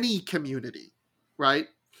any community, right?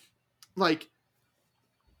 Like,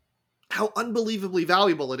 how unbelievably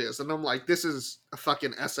valuable it is. And I'm like, this is a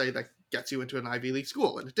fucking essay that gets you into an Ivy League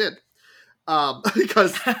school. And it did.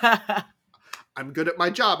 Because I'm good at my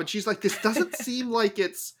job. And she's like, this doesn't seem like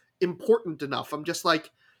it's important enough. I'm just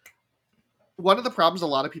like, one of the problems a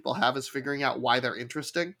lot of people have is figuring out why they're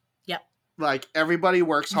interesting. Yep. Like, everybody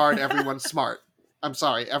works hard, everyone's smart. I'm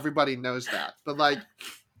sorry, everybody knows that. But like,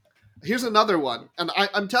 here's another one. And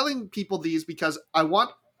I'm telling people these because I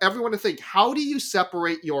want everyone to think, how do you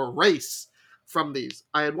separate your race from these?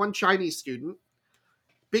 I had one Chinese student,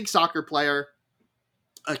 big soccer player,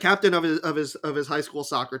 a captain of his high school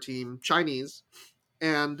soccer team, Chinese,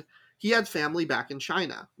 and he had family back in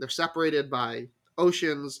China. They're separated by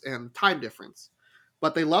oceans and time difference,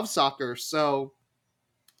 but they love soccer. So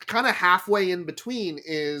kind of halfway in between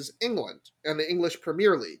is England and the English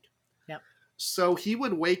Premier League. Yep. So he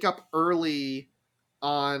would wake up early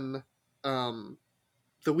on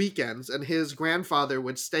the weekends, and his grandfather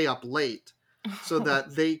would stay up late so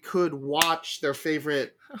that they could watch their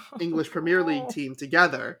favorite English Premier League team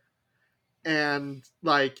together and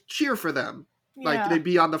like cheer for them. Yeah. Like they'd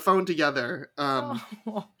be on the phone together,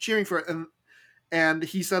 cheering for it. And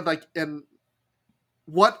he said like, and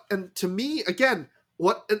to me, again,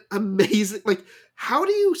 what an amazing, like, how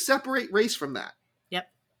do you separate race from that? Yep.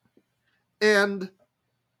 And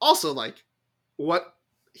also like,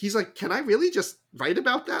 he's like, can I really just write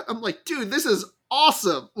about that? I'm like, dude, this is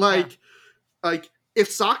awesome. Like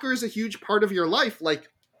if soccer is a huge part of your life, like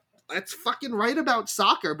let's fucking write about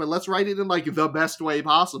soccer, but let's write it in like the best way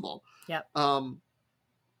possible. Yep.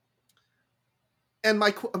 And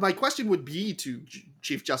my question would be to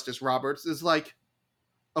Chief Justice Roberts is like,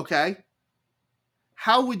 okay,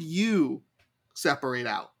 how would you separate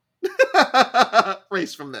out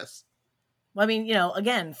race from this? Well, I mean, you know,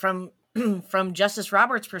 again, from Justice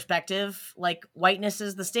Roberts' perspective, like whiteness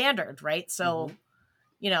is the standard, right? So,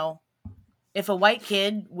 you know, if a white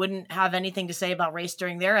kid wouldn't have anything to say about race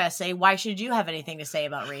during their essay, why should you have anything to say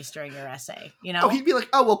about race during your essay? You know? Oh, he'd be like,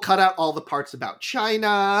 oh, we'll cut out all the parts about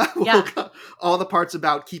China. We'll cut all the parts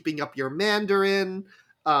about keeping up your Mandarin,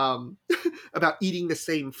 about eating the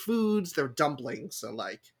same foods. They're dumplings, so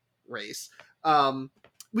like race.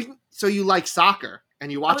 So you like soccer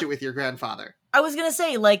and you watch it with your grandfather. I was gonna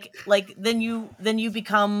say, like then you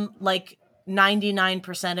become like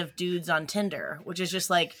 99% of dudes on Tinder, which is just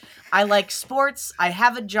like, I like sports, I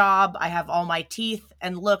have a job, I have all my teeth,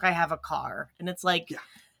 and look, I have a car. And it's like,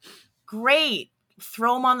 great,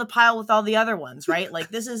 throw them on the pile with all the other ones, right? Like,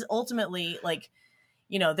 this is ultimately like,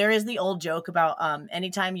 you know, there is the old joke about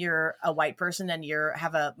anytime you're a white person and you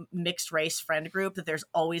have a mixed race friend group, that there's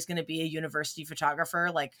always going to be a university photographer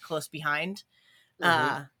like close behind.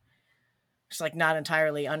 It's like not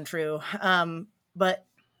entirely untrue.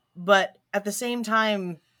 But at the same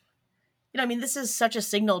time, you know, I mean, this is such a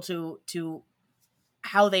signal to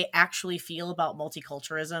how they actually feel about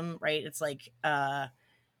multiculturalism, right? It's like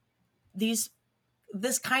this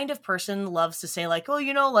kind of person loves to say like, oh,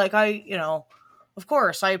 you know, like of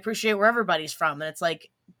course I appreciate where everybody's from. And it's like,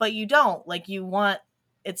 but you don't, like, you want,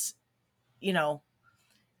 it's, you know,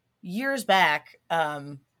 years back,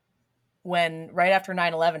 when right after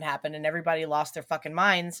 9/11 happened and everybody lost their fucking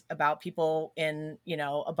minds about people in, you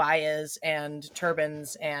know, abayas and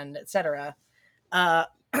turbans and etc.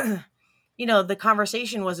 You know, the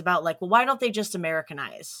conversation was about like, well, why don't they just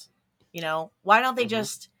Americanize? You know, why don't they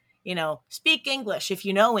just, you know, speak English if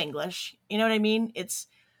you know English? You know what I mean? It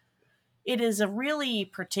is a really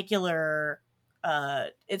particular,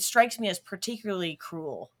 it strikes me as particularly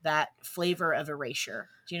cruel, that flavor of erasure,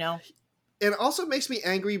 do you know? It also makes me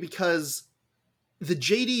angry because the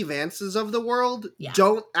J.D. Vances of the world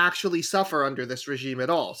don't actually suffer under this regime at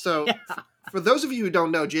all. So for those of you who don't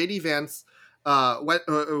know, J.D. Vance went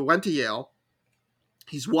to Yale.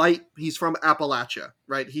 He's white. He's from Appalachia,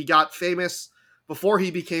 right? He got famous before he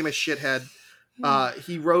became a shithead.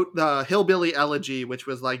 He wrote the Hillbilly Elegy, which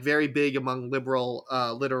was like very big among liberal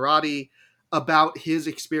literati, about his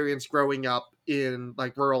experience growing up in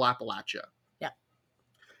like rural Appalachia.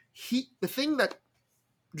 The thing that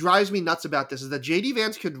drives me nuts about this is that J.D.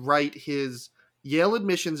 Vance could write his Yale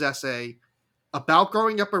admissions essay about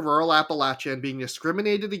growing up in rural Appalachia and being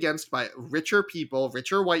discriminated against by richer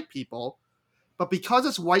white people. But because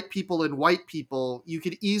it's white people and white people, you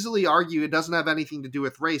could easily argue it doesn't have anything to do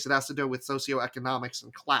with race. It has to do with socioeconomics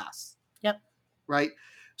and class. Yep. Right?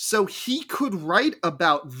 So he could write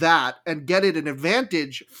about that and get it an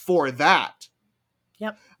advantage for that.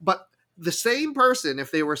 Yep. But the same person,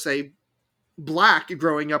 if they were, say, black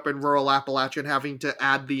growing up in rural Appalachia and having to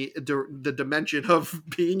add the dimension of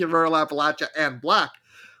being in rural Appalachia and black,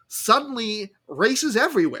 suddenly race is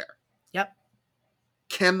everywhere. Yep.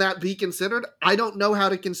 Can that be considered? I don't know how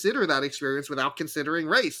to consider that experience without considering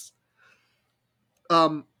race.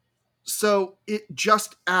 So it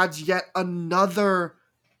just adds yet another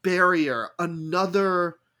barrier,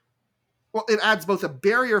 well, it adds both a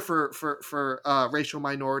barrier for racial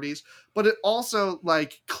minorities, but it also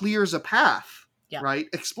like clears a path, right?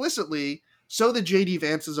 Explicitly, so the J.D.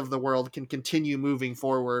 Vances of the world can continue moving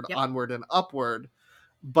forward, onward and upward.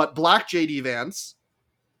 But Black J.D. Vance,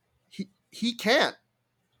 he can't.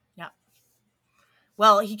 Yeah.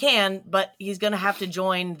 Well, he can, but he's going to have to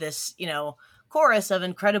join this, you know, chorus of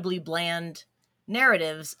incredibly bland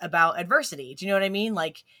narratives about adversity. Do you know what I mean?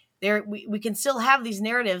 Like, we can still have these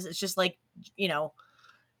narratives. It's just like, you know,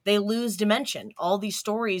 they lose dimension. All these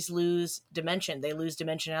stories lose dimension. They lose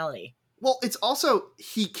dimensionality. Well, it's also,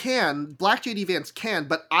 Black J.D. Vance can,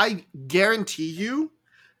 but I guarantee you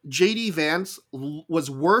J.D. Vance was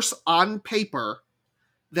worse on paper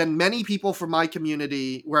than many people from my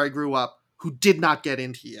community where I grew up who did not get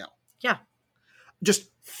into Yale. Yeah. Just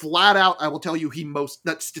flat out, I will tell you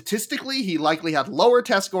that statistically he likely had lower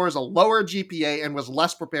test scores, a lower GPA, and was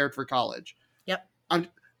less prepared for college. Yep.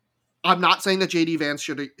 I'm not saying that J.D. Vance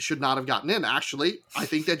should not have gotten in. Actually, I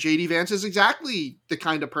think that J.D. Vance is exactly the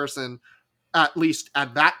kind of person, at least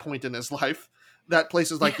at that point in his life, that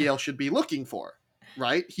places like Yale should be looking for,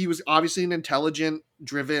 right? He was obviously an intelligent,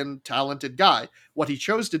 driven, talented guy. What he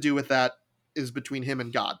chose to do with that is between him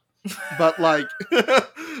and God. But like,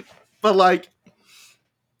 but like,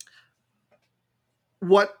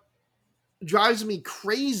 what drives me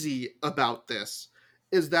crazy about this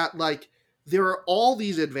is that like there are all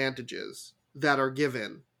these advantages that are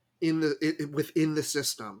given within the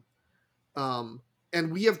system,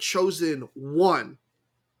 and we have chosen one,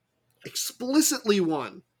 explicitly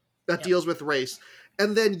one, that deals with race,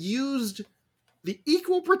 and then used the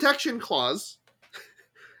Equal Protection Clause,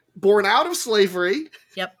 born out of slavery,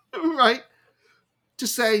 right, to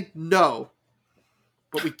say no,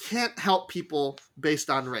 but we can't help people based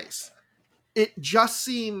on race. It just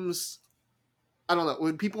seems, I don't know,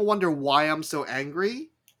 when people wonder why I'm so angry,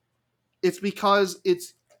 it's because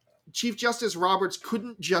Chief Justice Roberts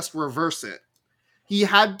couldn't just reverse it. He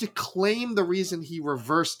had to claim the reason he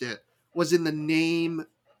reversed it was in the name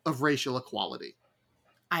of racial equality.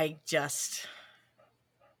 I'm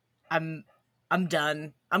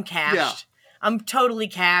done. I'm cashed. Yeah. I'm totally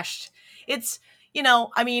cashed. It's,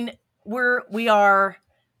 I mean, we are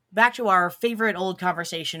back to our favorite old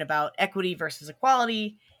conversation about equity versus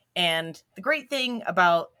equality. And the great thing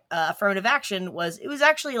about affirmative action was it was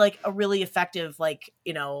actually like a really effective, like,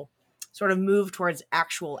 sort of move towards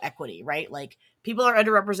actual equity, right? Like people are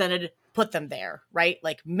underrepresented, put them there, right?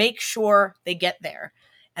 Like make sure they get there.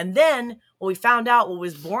 And then what we found out, what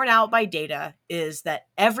was borne out by data, is that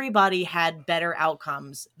everybody had better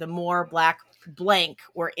outcomes the more Black blank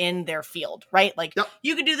were in their field, right? Like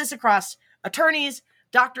you could do this across attorneys,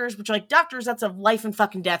 doctors, which like doctors, that's a life and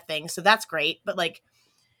fucking death thing. So that's great. But like,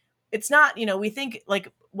 it's not, we think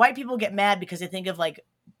like white people get mad because they think of like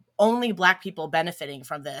only Black people benefiting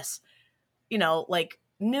from this. Like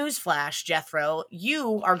newsflash, Jethro,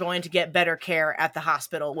 you are going to get better care at the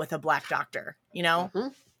hospital with a Black doctor, Mm-hmm.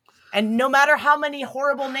 And no matter how many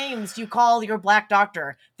horrible names you call your Black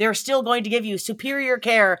doctor, they're still going to give you superior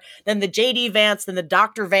care than the J.D. Vance, than the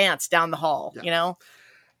Dr. Vance down the hall,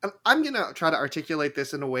 I'm going to try to articulate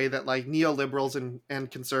this in a way that like neoliberals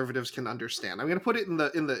and conservatives can understand. I'm going to put it in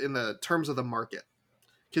the terms of the market,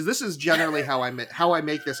 because this is generally how I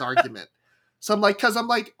make this argument. So I'm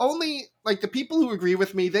like, only like the people who agree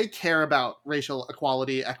with me, they care about racial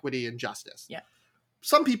equality, equity, and justice. Yeah.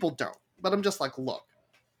 Some people don't, but I'm just like, look,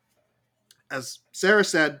 as Sarah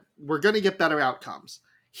said, we're going to get better outcomes.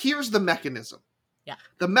 Here's the mechanism. Yeah.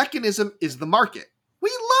 The mechanism is the market.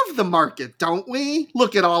 We love the market, don't we?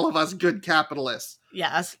 Look at all of us good capitalists.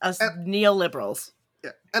 Yeah, us neoliberals.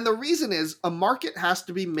 Yeah. And the reason is a market has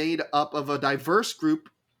to be made up of a diverse group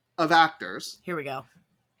of actors. Here we go.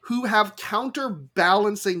 Who have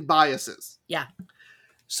counterbalancing biases. Yeah.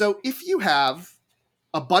 So if you have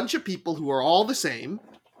a bunch of people who are all the same,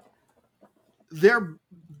 they're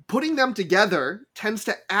putting them together tends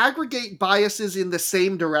to aggregate biases in the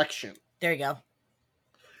same direction. There you go.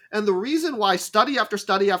 And the reason why study after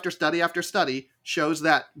study after study after study shows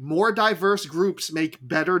that more diverse groups make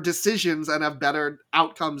better decisions and have better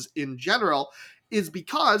outcomes in general is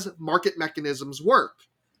because market mechanisms work.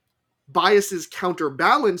 Biases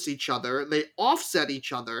counterbalance each other, they offset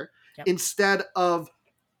each other. Yep. instead of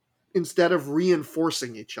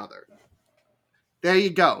reinforcing each other. There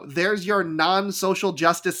you go. There's your non-social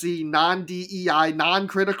justice-y, non-DEI,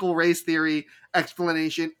 non-critical race theory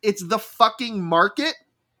explanation. It's the fucking market.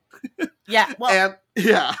 Yeah, well, and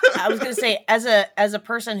yeah. I was going to say, as a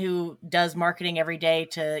person who does marketing every day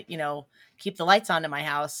to, keep the lights on in my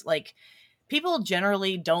house, like people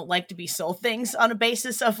generally don't like to be sold things on a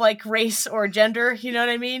basis of like race or gender. You know what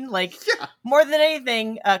I mean? Like more than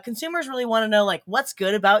anything, consumers really want to know like what's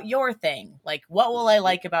good about your thing. Like what will I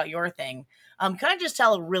like about your thing? Can I just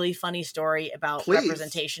tell a really funny story about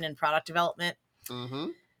representation in product development? Mm-hmm.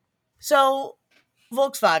 So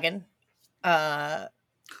Volkswagen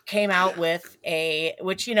came out with a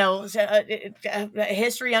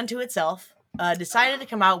history unto itself, decided to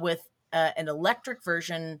come out with an electric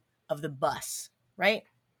version of the bus, right?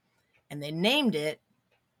 And they named it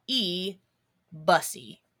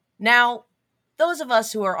E-Bussy. Now, those of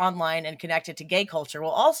us who are online and connected to gay culture will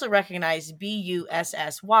also recognize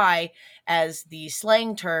B-U-S-S-Y as the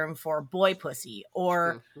slang term for boy pussy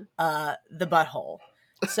or the butthole.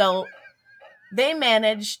 So they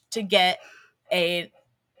managed to get a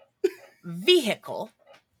vehicle,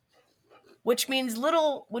 which means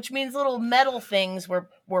little metal things were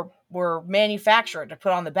manufactured to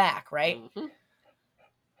put on the back, right? Mm-hmm.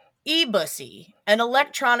 E-Bussy, an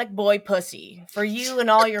electronic boy pussy for you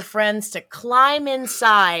and all your friends to climb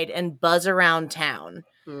inside and buzz around town.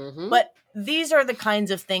 Mm-hmm. But these are the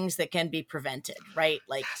kinds of things that can be prevented, right?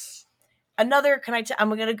 Like another, I'm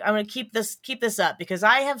gonna keep this up because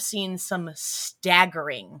I have seen some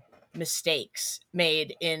staggering mistakes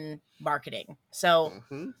made in marketing. So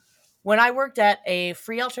Mm-hmm. when I worked at a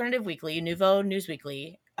free alternative weekly, Nouveau News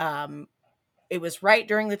Weekly, it was right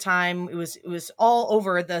during the time, it was all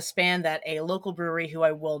over the span that a local brewery, who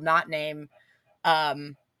I will not name,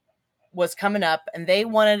 was coming up, and they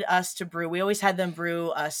wanted us to brew. We always had them brew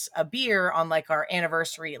us a beer on like our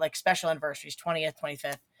anniversary, like special anniversaries, 20th,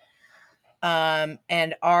 25th.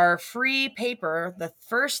 And our free paper, the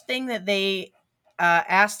first thing that they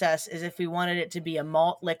asked us is if we wanted it to be a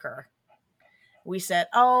malt liquor. We said,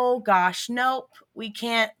 oh gosh, nope, we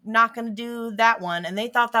can't, not going to do that one. And they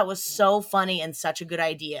thought that was so funny and such a good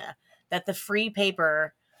idea that the free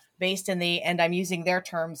paper, based in the, and I'm using their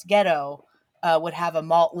terms, ghetto, would have a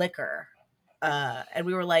malt liquor. And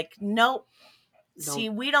we were like, nope. See,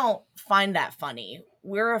 we don't find that funny.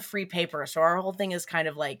 We're a free paper. So our whole thing is kind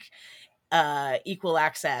of like equal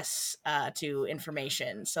access to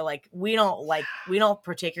information. So like, we don't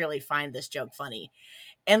particularly find this joke funny.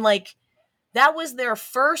 And like, that was their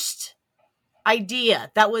first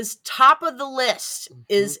idea. That was top of the list.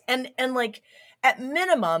 Is and like at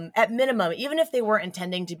minimum, even if they weren't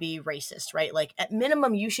intending to be racist, right? Like at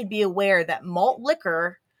minimum, you should be aware that malt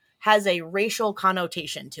liquor has a racial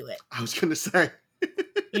connotation to it. I was gonna say,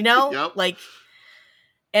 you know, Yep. like,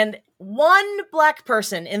 and one black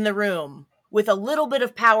person in the room with a little bit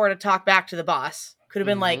of power to talk back to the boss could have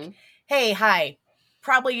been like, hey, hi,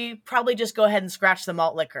 probably just go ahead and scratch the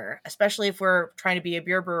malt liquor, especially if we're trying to be a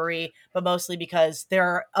beer brewery, but mostly because there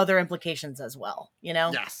are other implications as well, you know?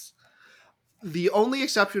 Yes. The only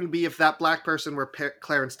exception would be if that black person were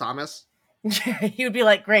Clarence Thomas. He would be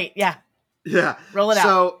like, great, yeah. Yeah. Roll it out.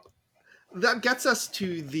 So that gets us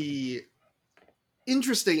to the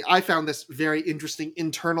interesting, I found this very interesting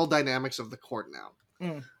internal dynamics of the court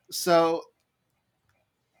now. So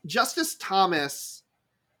Justice Thomas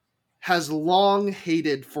has long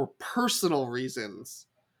hated, for personal reasons,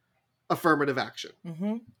 affirmative action.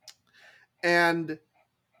 And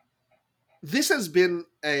this has been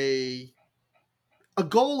a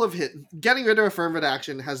goal of his. Getting rid of affirmative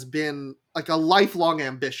action has been like a lifelong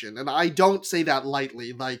ambition, and I don't say that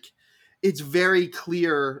lightly. Like, it's very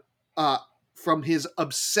clear from his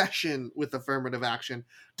obsession with affirmative action.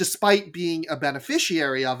 Despite being a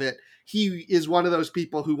beneficiary of it, he is one of those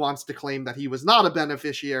people who wants to claim that he was not a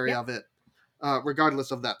beneficiary of it,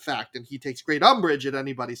 regardless of that fact, and he takes great umbrage at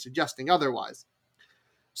anybody suggesting otherwise.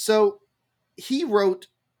 So he wrote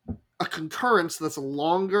a concurrence that's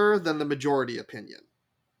longer than the majority opinion,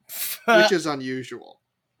 which is unusual.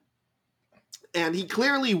 And he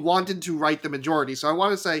clearly wanted to write the majority. So I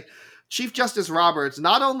want to say Chief Justice Roberts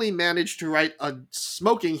not only managed to write a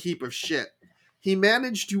smoking heap of shit, he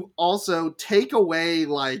managed to also take away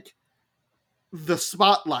like the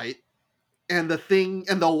spotlight and the thing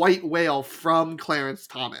and the white whale from Clarence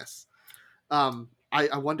Thomas.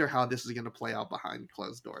 I wonder how this is going to play out behind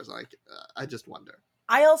closed doors. I just wonder.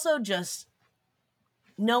 I also just,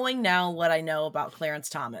 knowing now what I know about Clarence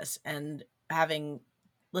Thomas and having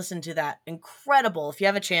listened to that incredible, if you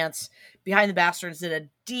have a chance, Behind the Bastards did a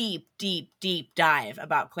deep, deep, deep dive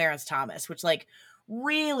about Clarence Thomas, which like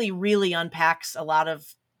really, really unpacks a lot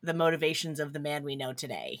of the motivations of the man we know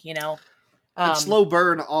today, you know? And Slow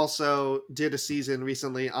Burn also did a season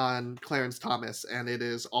recently on Clarence Thomas, and it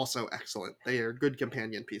is also excellent. They are good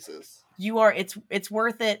companion pieces. It's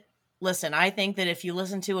worth it. Listen, I think that if you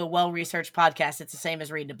listen to a well-researched podcast, it's the same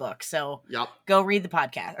as reading a book. So go read the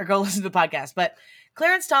podcast or go listen to the podcast. But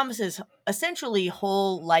Clarence Thomas's essentially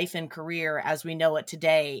whole life and career as we know it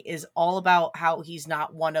today is all about how he's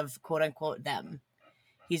not one of quote unquote them.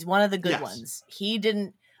 He's one of the good ones. He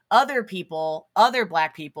didn't, other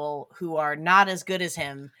black people who are not as good as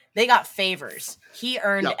him, they got favors. He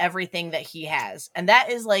earned everything that he has. And that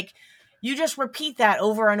is like, you just repeat that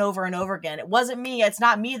over and over and over again. It wasn't me. It's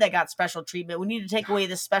not me that got special treatment. We need to take away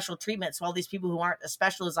this special treatment so all these people who aren't as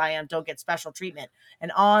special as I am don't get special treatment.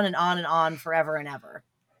 And on and on and on forever and ever.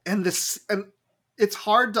 And it's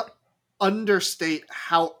hard to understate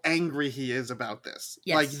how angry he is about this.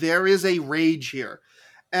 Yes. Like, there is a rage here.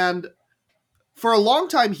 And for a long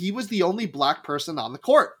time, he was the only black person on the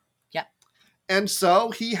court. Yeah. And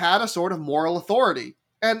so he had a sort of moral authority.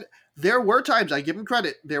 And there were times, I give him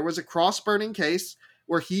credit, there was a cross-burning case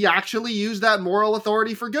where he actually used that moral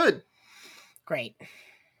authority for good. Great.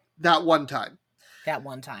 That one time.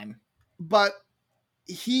 But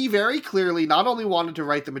he very clearly not only wanted to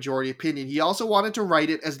write the majority opinion, he also wanted to write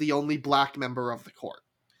it as the only black member of the court.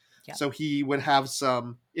 Yeah. So he would have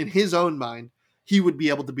some, in his own mind, he would be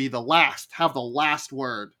able to be have the last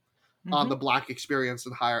word on the black experience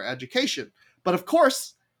in higher education. But of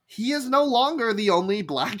course, he is no longer the only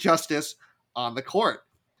black justice on the court.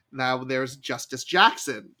 Now there's Justice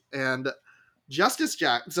Jackson. And Justice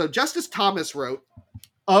Thomas wrote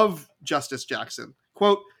of Justice Jackson,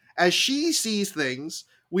 quote, "As she sees things,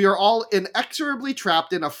 we are all inexorably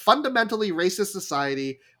trapped in a fundamentally racist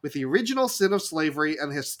society with the original sin of slavery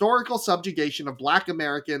and the historical subjugation of Black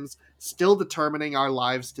Americans still determining our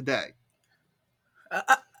lives today."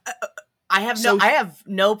 I have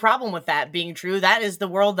no problem with that being true. That is the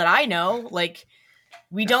world that I know. Like,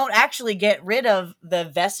 we don't actually get rid of the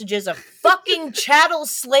vestiges of fucking chattel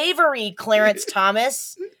slavery, Clarence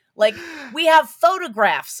Thomas. Like, we have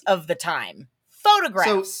photographs of the time.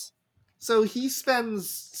 Photographs. So he spends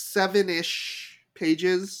 7-ish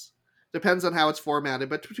pages, depends on how it's formatted,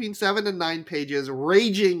 but between 7 and 9 pages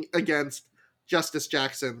raging against Justice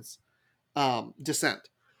Jackson's dissent.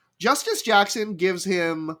 Justice Jackson gives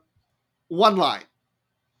him one line.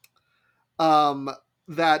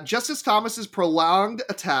 That Justice Thomas's prolonged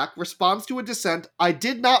attack responds to a dissent I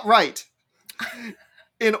did not write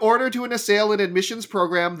in order to assail an admissions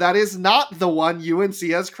program that is not the one UNC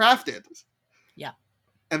has crafted. Yeah.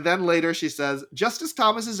 And then later she says, Justice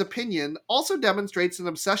Thomas's opinion also demonstrates an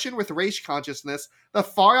obsession with race consciousness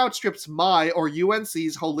that far outstrips my or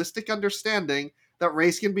UNC's holistic understanding that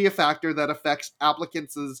race can be a factor that affects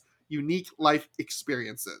applicants' unique life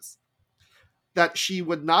experiences. That she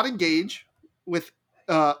would not engage with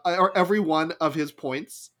or every one of his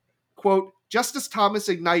points. Quote, Justice Thomas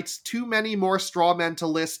ignites too many more straw men to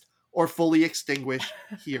list or fully extinguish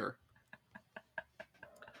here.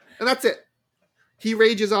 And that's it. He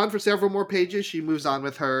rages on for several more pages. She moves on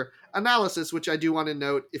with her analysis, which I do want to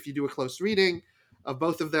note, if you do a close reading of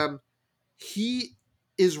both of them, he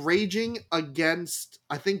is raging against,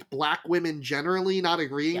 I think, Black women generally not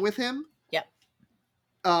agreeing with him. Yep.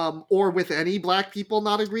 Or with any Black people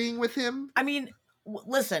not agreeing with him. I mean,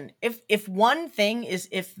 listen, if one thing is,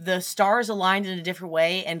 if the stars aligned in a different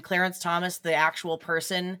way and Clarence Thomas, the actual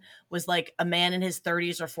person, was like a man in his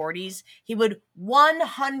 30s or 40s, he would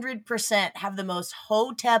 100% have the most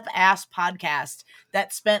hotep ass podcast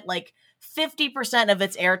that spent like 50% of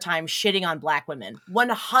its airtime shitting on Black women.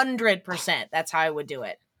 100%. That's how I would do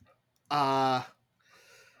it. Yeah.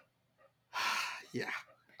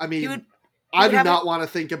 I mean, He would I do not want to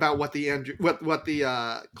think about what the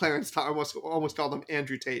Clarence Thomas, almost called him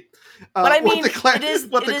Andrew Tate. But I mean,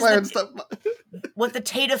 what the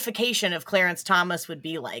Tateification of Clarence Thomas would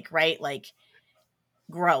be like, right? Like,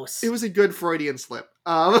 gross. It was a good Freudian slip.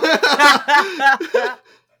 But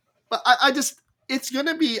I just, it's going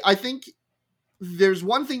to be, I think there's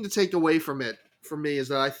one thing to take away from it for me is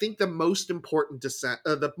that I think the most important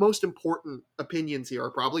opinions here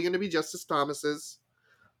are probably going to be Justice Thomas's,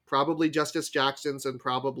 probably Justice Jackson's, and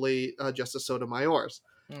probably Justice Sotomayor's.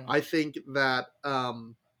 I think that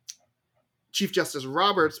Chief Justice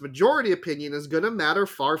Roberts' majority opinion is going to matter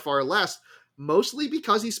far, far less, mostly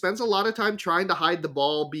because he spends a lot of time trying to hide the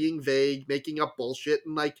ball, being vague, making up bullshit,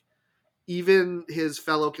 and like even his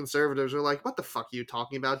fellow conservatives are like, what the fuck are you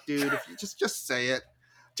talking about, dude? If you just say it.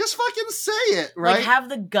 Just fucking say it, right? Like, have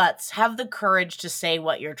the guts, have the courage to say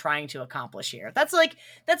what you're trying to accomplish here. That's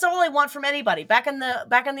all I want from anybody. Back in the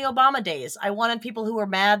Obama days, I wanted people who were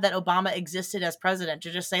mad that Obama existed as president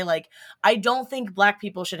to just say, like, I don't think Black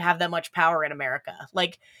people should have that much power in America.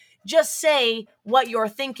 Like, just say what you're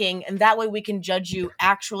thinking, and that way we can judge you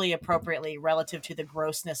actually appropriately relative to the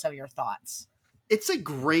grossness of your thoughts. It's a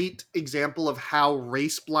great example of how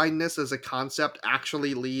race blindness as a concept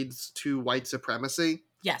actually leads to white supremacy.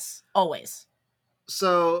 Yes, always.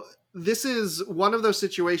 So this is one of those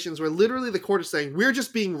situations where literally the court is saying, we're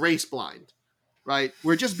just being race blind, right?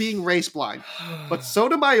 We're just being race blind. But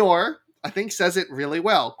Sotomayor, I think, says it really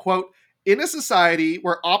well. Quote, in a society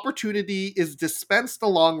where opportunity is dispensed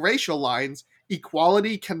along racial lines,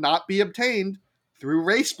 equality cannot be obtained through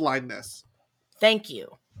race blindness. Thank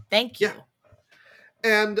you. Yeah.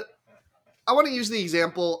 And I want to use the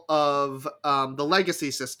example of the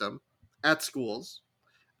legacy system at schools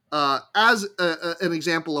as an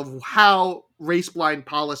example of how race-blind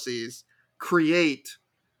policies create,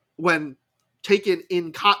 when taken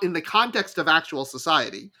in the context of actual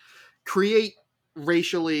society, create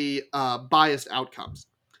racially biased outcomes.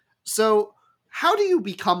 So how do you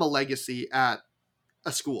become a legacy at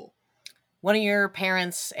a school? One of your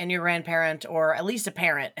parents and your grandparent, or at least a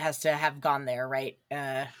parent, has to have gone there, right?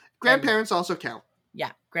 Grandparents also count.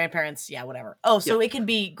 Yeah, grandparents, yeah, whatever. Oh, so it can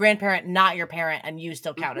be grandparent, not your parent, and you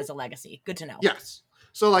still count as a legacy. Good to know. Yes.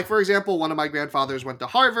 So, like, for example, one of my grandfathers went to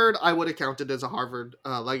Harvard. I would have counted as a Harvard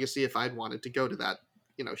legacy if I'd wanted to go to that,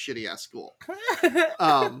 shitty-ass school.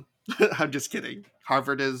 I'm just kidding.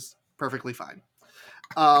 Harvard is perfectly fine.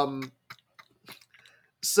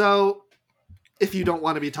 So, if you don't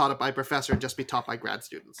want to be taught it by a professor and just be taught by grad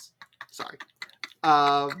students. Sorry.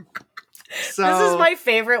 So This is my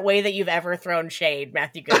favorite way that you've ever thrown shade,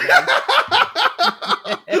 Matthew Goodman.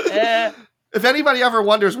 If anybody ever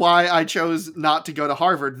wonders why I chose not to go to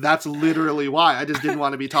Harvard, that's literally why. I just didn't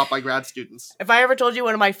want to be taught by grad students. If I ever told you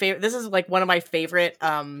one of my favorite, this is like one of my favorite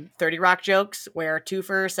 30 Rock jokes where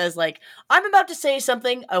Toofer says like, I'm about to say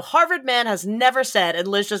something a Harvard man has never said. And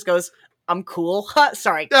Liz just goes, I'm cool.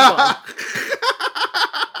 Sorry. Go on.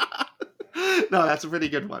 No, that's a pretty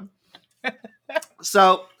good one.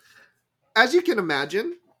 So, as you can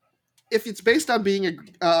imagine, if it's based on being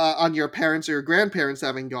on your parents or your grandparents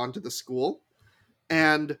having gone to the school,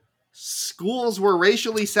 and schools were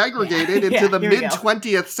racially segregated into the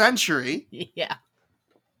mid-20th century,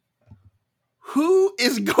 who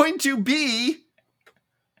is going to be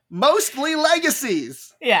mostly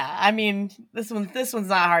legacies? Yeah, I mean, this one's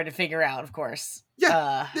not hard to figure out, of course.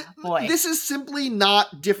 Yeah, boy, this is simply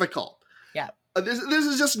not difficult. Yeah, this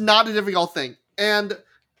is just not a difficult thing, and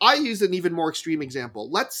I use an even more extreme example.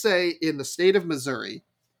 Let's say in the state of Missouri,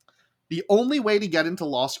 the only way to get into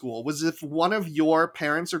law school was if one of your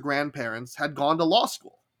parents or grandparents had gone to law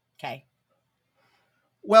school. Okay.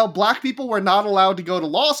 Well, black people were not allowed to go to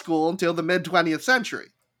law school until the mid-20th century.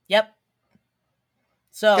 Yep.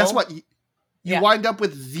 So guess what? You wind up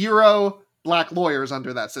with 0 black lawyers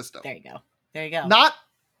under that system. There you go. Not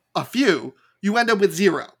a few. You end up with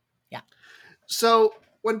 0. Yeah. So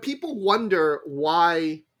when people wonder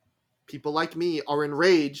why people like me are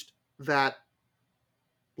enraged that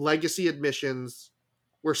legacy admissions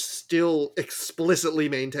were still explicitly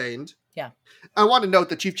maintained. Yeah. I want to note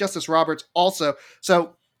that Chief Justice Roberts also,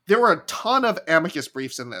 so there were a ton of amicus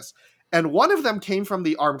briefs in this, and one of them came from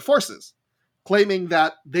the armed forces, claiming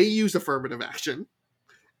that they use affirmative action,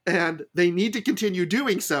 and they need to continue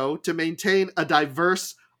doing so to maintain a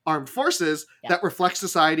diverse armed forces that reflects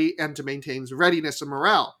society and to maintain readiness and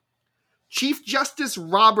morale. Chief Justice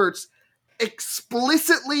Roberts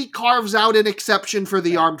explicitly carves out an exception for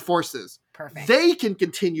the armed forces. Perfect. They can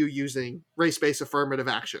continue using race-based affirmative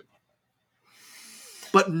action,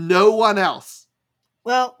 but no one else.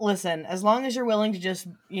 Well, listen, as long as you're willing to just,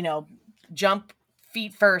 jump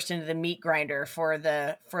feet first into the meat grinder for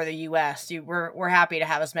the U.S., we're happy to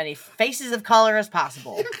have as many faces of color as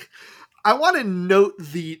possible. I want to note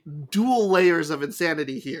the dual layers of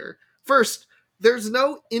insanity here. First, there's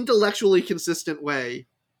no intellectually consistent way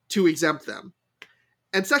to exempt them.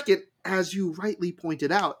 And second, as you rightly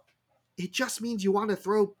pointed out, it just means you want to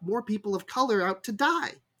throw more people of color out to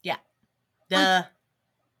die. Yeah. Like,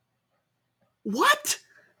 what?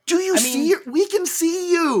 Do you see? We can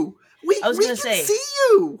see you. We can see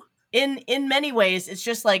you. In many ways, it's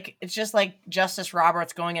just like Justice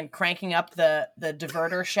Roberts going and cranking up the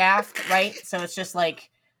diverter shaft, right? So it's just like,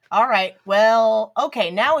 all right, well,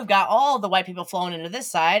 okay, now we've got all the white people flowing into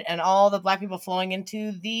this side and all the black people flowing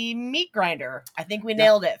into the meat grinder. I think we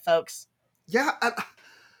nailed it, folks. Yeah.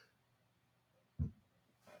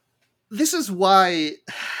 This is why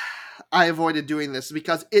I avoided doing this,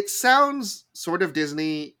 because it sounds sort of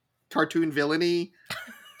Disney cartoon villainy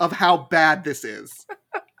of how bad this is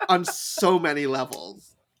on so many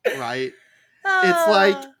levels, right? It's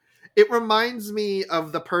like, it reminds me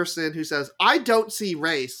of the person who says, I don't see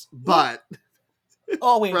race, but...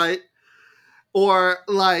 Always. Right? Or,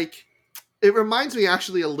 like, it reminds me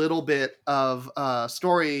actually a little bit of a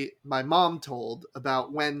story my mom told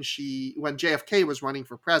about when JFK was running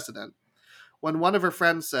for president. When one of her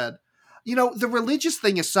friends said, the religious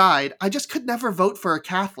thing aside, I just could never vote for a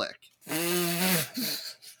Catholic.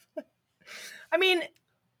 I mean,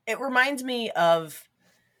 it reminds me of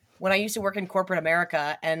when I used to work in corporate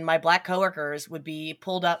America and my black coworkers would be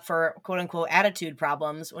pulled up for quote unquote attitude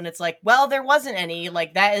problems when it's like, well, there wasn't any.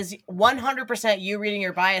 Like, that is 100% you reading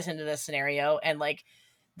your bias into this scenario. And like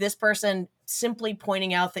this person simply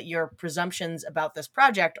pointing out that your presumptions about this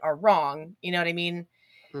project are wrong. You know what I mean?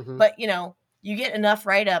 Mm-hmm. But, you get enough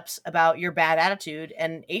write-ups about your bad attitude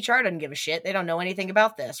and HR doesn't give a shit. They don't know anything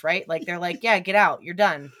about this, right? Like, they're like, yeah, get out. You're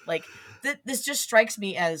done. Like, this just strikes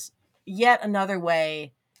me as yet another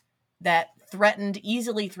way that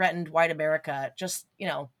easily threatened white America just,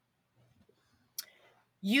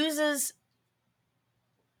 uses,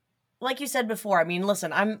 like you said before, I mean,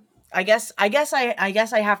 listen, I guess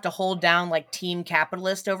I have to hold down like team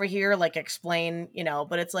capitalist over here, like explain,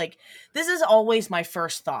 but it's like, this is always my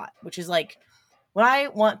first thought, which is like, when I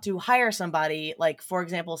want to hire somebody, like, for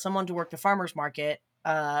example, someone to work the farmer's market,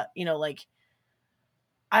 like,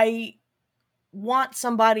 I want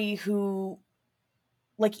somebody who,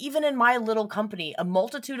 like, even in my little company, a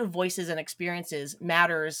multitude of voices and experiences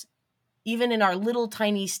matters even in our little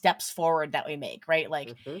tiny steps forward that we make, right? Like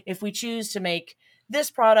Mm-hmm. if we choose to make this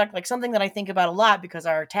product, like something that I think about a lot because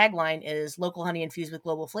our tagline is local honey infused with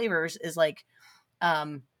global flavors, is like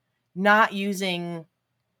not using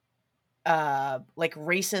like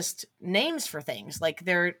racist names for things. Like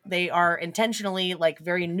they are intentionally like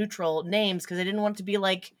very neutral names because I didn't want it to be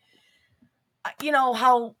like, you know,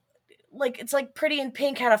 how like it's like Pretty in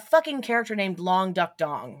Pink had a fucking character named Long Duck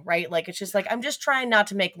Dong, right? Like it's just like I'm just trying not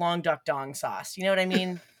to make Long Duck Dong sauce. You know what I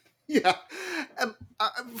mean? Yeah. And,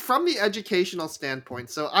 from the educational standpoint,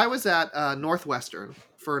 so I was at Northwestern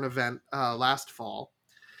for an event last fall,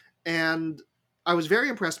 and I was very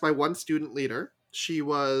impressed by one student leader. She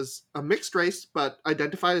was a mixed race, but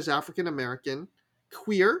identified as African American,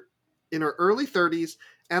 queer, in her early 30s,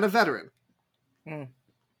 and a veteran. Mm.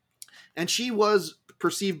 And she was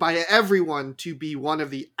perceived by everyone to be one of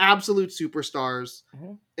the absolute superstars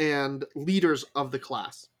Mm-hmm. and leaders of the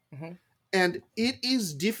class. Mm-hmm. And it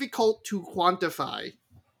is difficult to quantify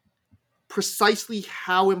precisely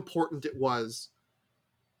how important it was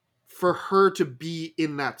for her to be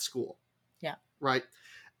in that school. Yeah. Right.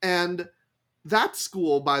 And that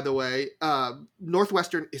school, by the way,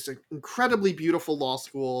 Northwestern, is an incredibly beautiful law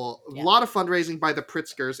school. A lot of fundraising by the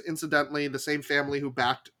Pritzkers, incidentally, the same family who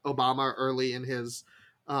backed Obama early in his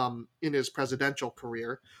presidential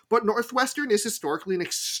career. But Northwestern is historically an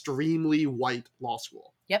extremely white law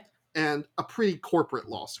school. Yep. And a pretty corporate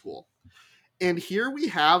law school. And here we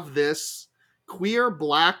have this queer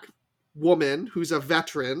black woman who's a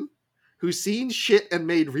veteran, who's seen shit and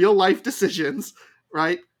made real life decisions,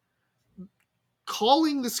 right?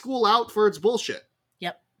 Calling the school out for its bullshit.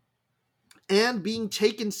 Yep. And being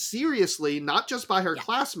taken seriously, not just by her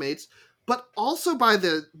classmates, but also by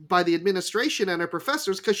the administration and her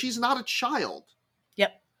professors, because she's not a child.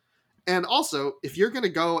 Yep. And also, if you're going to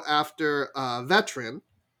go after a veteran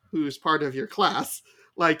who's part of your class,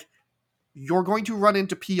 like, you're going to run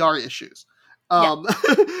into PR issues.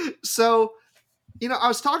 So, you know, I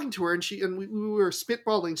was talking to her, and we were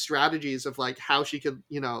spitballing strategies of like how she could,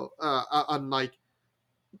 you know, on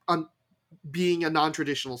being a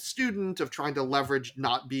non-traditional student, of trying to leverage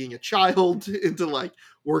not being a child into like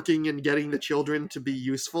working and getting the children to be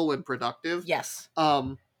useful and productive. Yes.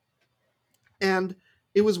 And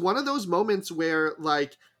it was one of those moments where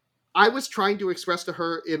like I was trying to express to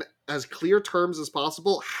her in as clear terms as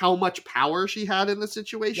possible how much power she had in the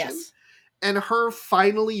situation. Yes. And her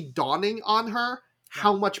finally dawning on her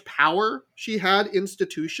how much power she had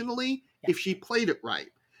institutionally if she played it right.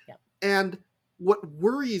 And what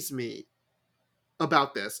worries me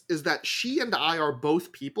about this is that she and I are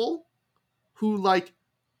both people who like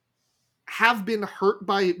have been hurt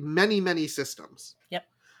by many, many systems. Yep.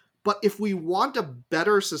 But if we want a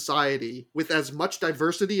better society with as much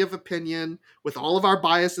diversity of opinion, with all of our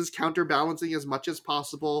biases counterbalancing as much as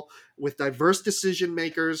possible, with diverse decision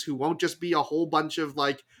makers who won't just be a whole bunch of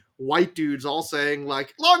like white dudes all saying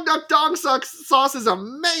like, Long Duck Dong sauce is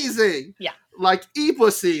amazing. Yeah. Like,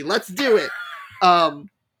 e-pussy, let's do it.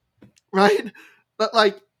 Right? But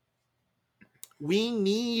like, we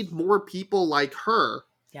need more people like her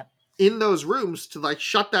in those rooms to like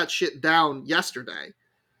shut that shit down yesterday.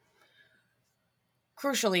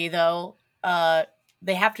 Crucially, though,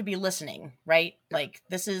 they have to be listening, right? Like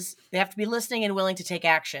they have to be listening and willing to take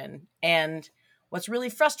action. And what's really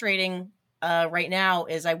frustrating right now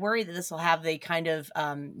is I worry that this will have the kind of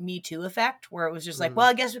Me Too effect, where it was just like, well,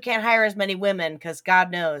 I guess we can't hire as many women because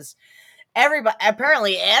God knows.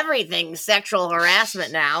 Apparently everything's sexual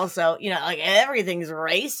harassment now. So, you know, like everything's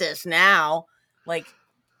racist now. Like,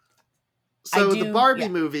 so the Barbie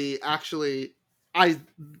movie, actually,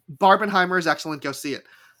 Barbenheimer is excellent. Go see it.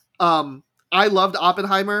 I loved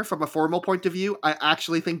Oppenheimer from a formal point of view. I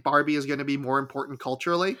actually think Barbie is going to be more important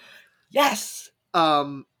culturally. Yes.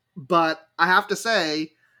 But I have to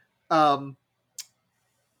say,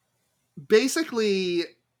 basically,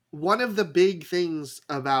 one of the big things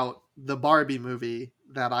about the Barbie movie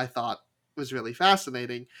that I thought was really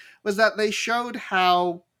fascinating was that they showed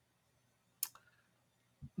how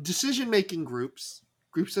decision-making groups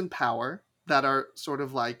in power that are sort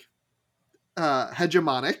of like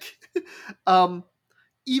hegemonic,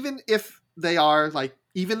 even if they are like,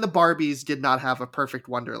 even the Barbies did not have a perfect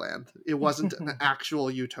wonderland. It wasn't an actual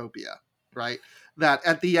utopia, right? That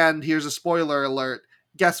at the end, here's a spoiler alert,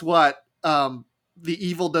 guess what? The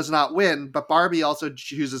evil does not win, but Barbie also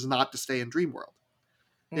chooses not to stay in Dreamworld.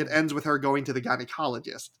 It ends with her going to the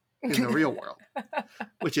gynecologist in the real world,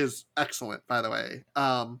 which is excellent, by the way.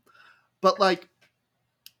 But like,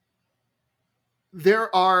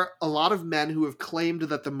 there are a lot of men who have claimed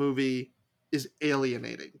that the movie is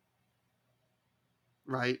alienating,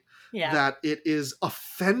 right? Yeah. that it is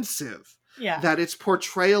offensive, Yeah. that its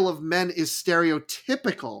portrayal of men is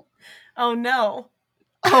stereotypical. Oh no.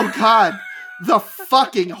 Oh God, the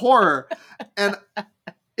fucking horror. And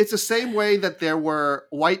it's the same way that there were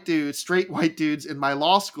straight white dudes in my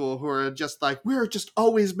law school who are just like, we're just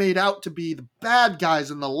always made out to be the bad guys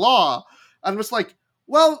in the law. I'm just like,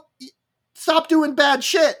 well, stop doing bad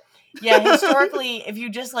shit. Yeah, historically, if you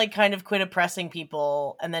just like kind of quit oppressing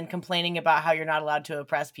people and then complaining about how you're not allowed to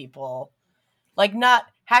oppress people, like not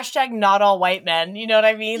all white men, you know what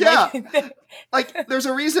I mean? Yeah. Like, there's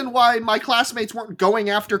a reason why my classmates weren't going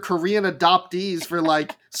after Korean adoptees for,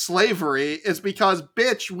 like, slavery. Is because,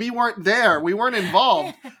 bitch, we weren't there. We weren't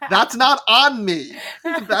involved. That's not on me.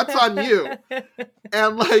 That's on you.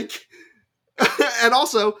 And, like, and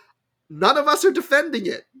also, none of us are defending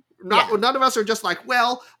it. None of us are just like,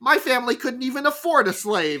 well, my family couldn't even afford a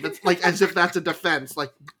slave. It's like, as if that's a defense.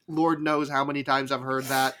 Like, Lord knows how many times I've heard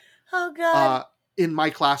that. Oh, God. In my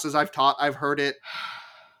classes I've taught, I've heard it.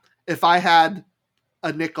 If I had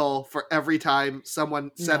a nickel for every time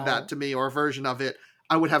someone said that to me or a version of it,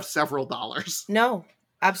 I would have several dollars. No,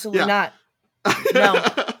 absolutely not. No.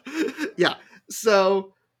 Yeah.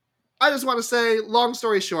 So I just want to say, long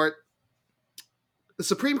story short, the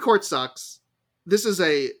Supreme Court sucks. This is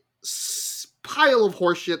a pile of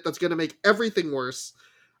horseshit that's going to make everything worse.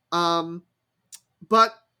 But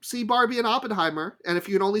see Barbie and Oppenheimer, and if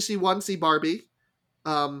you can only see one, see Barbie.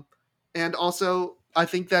 And also, I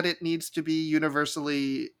think that it needs to be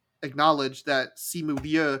universally acknowledged that Simu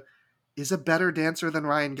Liu is a better dancer than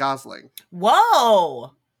Ryan Gosling. Whoa!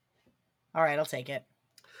 All right, I'll take it.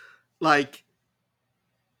 Like,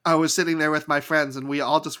 I was sitting there with my friends, and we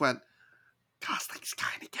all just went, Gosling's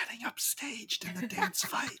kind of getting upstaged in the dance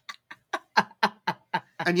fight.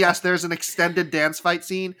 And yes, there's an extended dance fight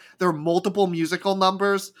scene. There are multiple musical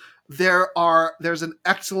numbers. There's an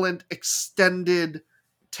excellent extended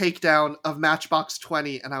takedown of Matchbox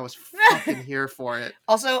 20, and I was fucking here for it.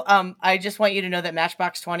 Also, I just want you to know that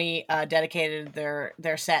Matchbox 20 dedicated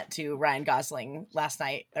their set to Ryan Gosling last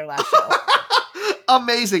night, their last show.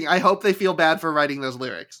 Amazing. I hope they feel bad for writing those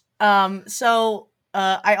lyrics. So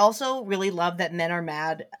I also really love that men are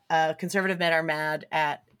mad, conservative men are mad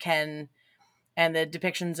at Ken and the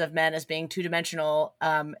depictions of men as being two-dimensional.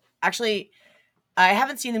 Actually, I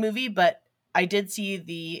haven't seen the movie, but I did see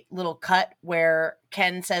the little cut where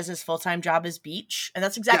Ken says his full-time job is beach. And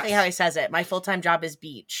that's exactly how he says it. My full-time job is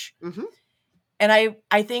beach. Mm-hmm. And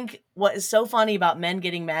I think what is so funny about men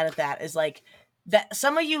getting mad at that is like that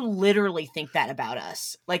some of you literally think that about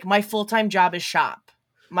us. Like, my full-time job is shop.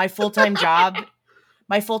 My full-time job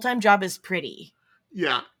is pretty.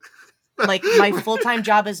 Yeah. Like, my full-time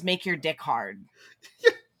job is make your dick hard.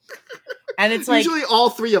 And it's like, usually all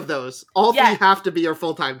three of those. All three have to be your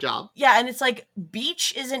full-time job. Yeah, and it's like,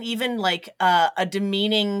 beach isn't even like a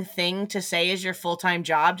demeaning thing to say is your full-time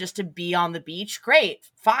job, just to be on the beach. Great,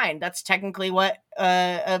 fine. That's technically what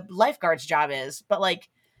a lifeguard's job is. But like,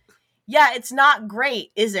 yeah, it's not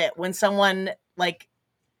great, is it? When someone like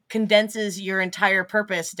condenses your entire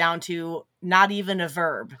purpose down to not even a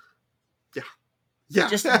verb. Yeah.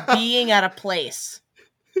 Just being at a place.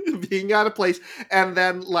 Being out of place, and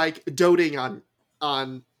then like doting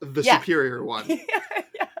on the superior one.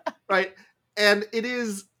 Right? And it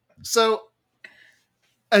is so,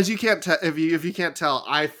 as you can't tell, if you can't tell,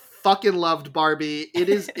 I fucking loved Barbie. It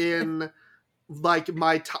is in like in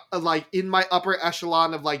my upper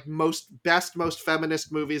echelon of like most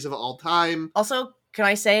feminist movies of all time. Also, can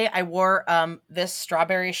I say I wore this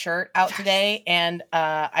strawberry shirt out today, and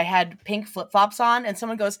I had pink flip-flops on, and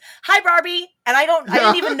someone goes, "Hi, Barbie," and I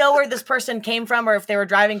didn't even know where this person came from or if they were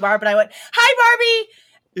driving by, but I went, "Hi, Barbie."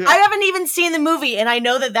 Yeah. I haven't even seen the movie, and I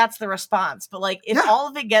know that that's the response. But like, if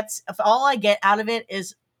all I get out of it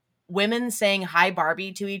is women saying "Hi,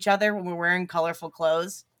 Barbie" to each other when we're wearing colorful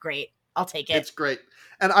clothes, great. I'll take it. It's great.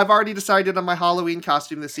 And I've already decided on my Halloween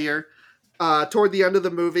costume this year. Toward the end of the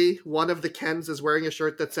movie, one of the Kens is wearing a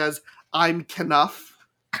shirt that says, "I'm Knuff."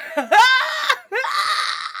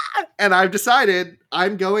 And I've decided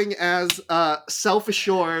I'm going as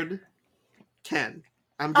self-assured Ken.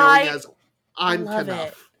 I'm going as I'm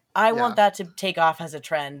Knuff. I want that to take off as a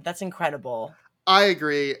trend. That's incredible. I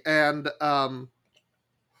agree. And I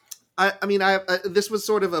mean, this was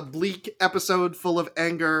sort of a bleak episode full of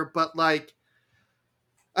anger, but like,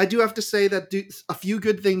 I do have to say that a few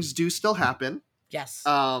good things do still happen. Yes.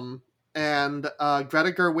 And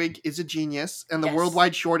Greta Gerwig is a genius, and the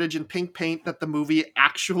worldwide shortage in pink paint that the movie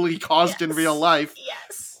actually caused in real life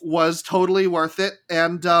was totally worth it.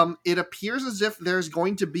 And it appears as if there's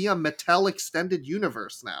going to be a Mattel extended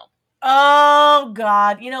universe now. Oh,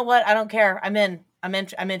 God. You know what? I don't care. I'm in. I'm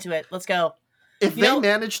into it. Let's go. If they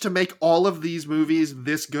manage to make all of these movies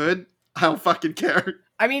this good, I don't fucking care.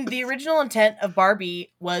 I mean, the original intent of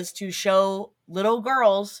Barbie was to show little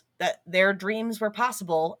girls that their dreams were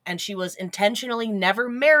possible, and she was intentionally never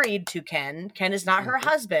married to Ken. Ken is not her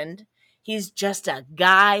husband. He's just a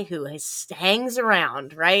guy who hangs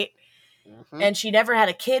around, right? And she never had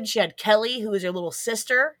a kid. She had Kelly, who was her little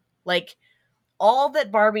sister. Like, all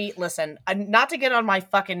that Barbie... Listen, not to get on my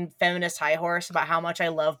fucking feminist high horse about how much I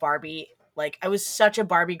love Barbie. Like, I was such a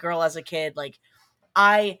Barbie girl as a kid. Like,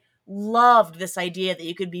 I loved this idea that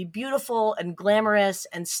you could be beautiful and glamorous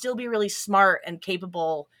and still be really smart and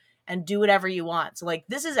capable and do whatever you want. So, like,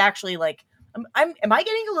 this is actually, like... am I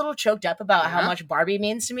getting a little choked up about how much Barbie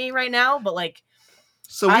means to me right now? But, like...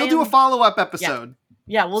 So we'll do a follow-up episode.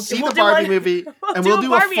 Yeah, we'll see the Barbie movie, and we'll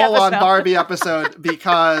do a full-on Barbie episode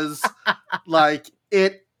because, like,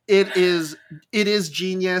 it is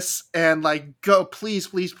genius, and like, go,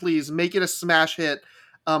 please make it a smash hit,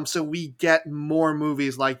 so we get more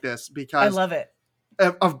movies like this, because I love it.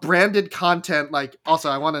 Of branded content. Like, also,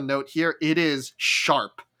 I want to note here, it is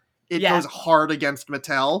sharp. It goes hard against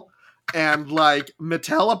Mattel. And, like,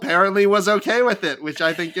 Mattel apparently was okay with it, which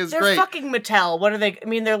I think is great. They're fucking Mattel. What are they... I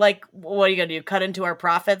mean, they're like, what are you going to do? Cut into our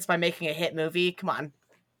profits by making a hit movie? Come on.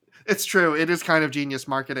 It's true. It is kind of genius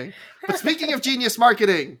marketing. But speaking of genius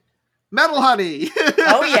marketing, Metal Honey.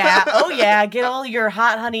 Oh, yeah. Get all your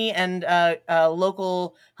hot honey and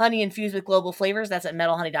local honey infused with global flavors. That's at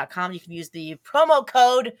metalhoney.com. You can use the promo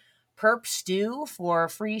code PERPSTEW for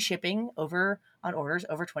free shipping on orders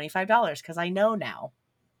over $25, because I know now.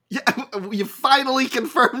 Yeah, you finally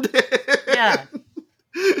confirmed it.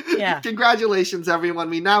 Yeah. Congratulations, everyone.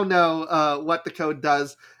 We now know what the code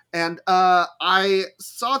does. And I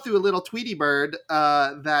saw through a little Tweety Bird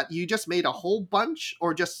that you just made a whole bunch,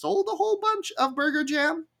 or just sold a whole bunch of Burger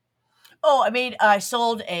Jam. Oh, I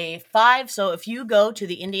sold a 5. So if you go to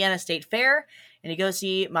the Indiana State Fair and you go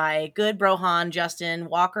see my good brohan, Justin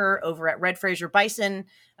Walker, over at Red Fraser Bison.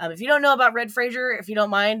 If you don't know about Red Fraser, if you don't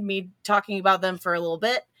mind me talking about them for a little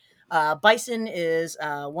bit, bison is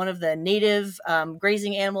one of the native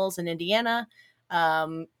grazing animals in Indiana.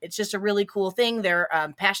 It's just a really cool thing. They're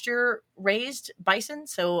pasture-raised bison,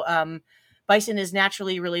 so bison is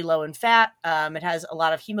naturally really low in fat. It has a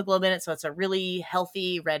lot of hemoglobin in it, so it's a really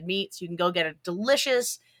healthy red meat. So you can go get a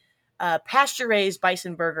delicious pasture-raised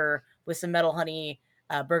bison burger with some Metal Honey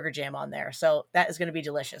burger jam on there. So that is going to be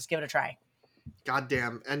delicious. Give it a try.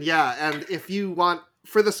 Goddamn. And yeah, and if you want...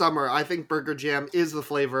 For the summer, I think Burger Jam is the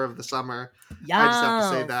flavor of the summer. Yes. I just have to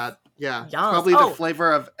say that. Yeah. It's probably the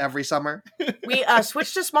flavor of every summer. We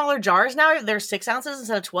switched to smaller jars now. They're 6 ounces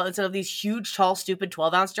instead of 12, instead of these huge, tall, stupid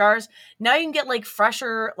 12-ounce jars. Now you can get like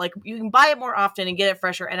fresher, like you can buy it more often and get it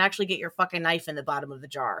fresher and actually get your fucking knife in the bottom of the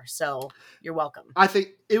jar. So you're welcome. I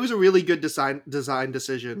think it was a really good design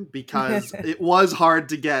decision, because it was hard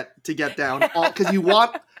to get down, because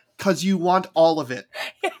you want all of it.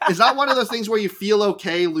 Yeah. It's not one of those things where you feel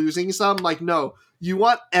okay losing some. Like, no, you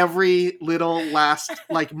want every little last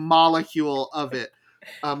like molecule of it.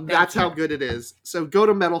 That's how good it is. So go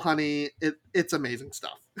to Metal Honey. It's amazing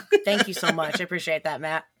stuff. Thank you so much. I appreciate that,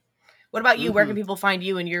 Matt. What about you? Where can people find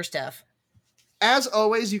you and your stuff? As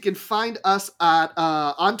always, you can find us at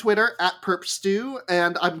on Twitter at PerpStew,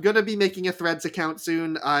 and I'm going to be making a Threads account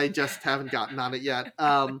soon. I just haven't gotten on it yet.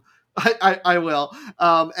 I will.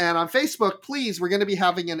 And on Facebook, please, we're going to be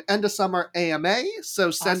having an end of summer AMA.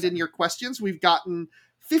 So send in your questions. We've gotten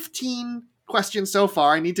 15 questions so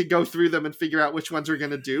far. I need to go through them and figure out which ones we're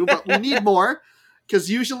going to do, but we need more, because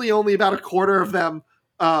usually only about a quarter of them,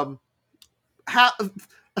 a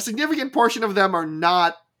significant portion of them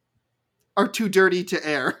are too dirty to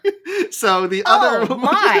air. So the other...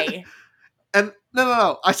 my. And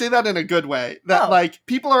no. I say that in a good way. That like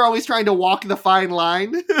people are always trying to walk the fine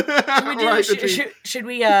line. Should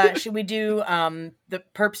we do the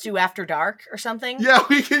Perps Do After Dark or something? Yeah,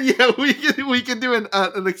 we can do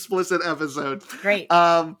an explicit episode. Great.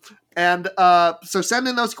 So send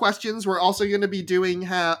in those questions. We're also going to be doing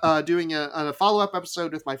a follow-up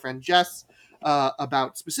episode with my friend Jess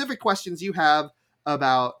about specific questions you have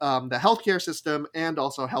about the healthcare system and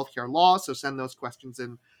also healthcare law. So send those questions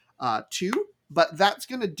in too. But that's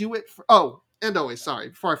going to do it for... Oh, and always, sorry,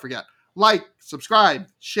 before I forget, like, subscribe,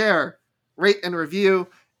 share, rate, and review.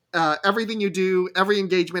 Everything you do, every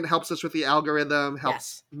engagement helps us with the algorithm,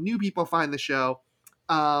 helps new people find the show.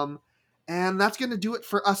 And that's going to do it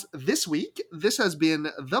for us this week. This has been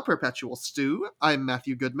The Perpetual Stew. I'm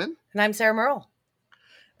Matthew Goodman. And I'm Sarah Merle.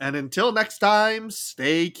 And until next time,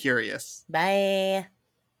 stay curious. Bye.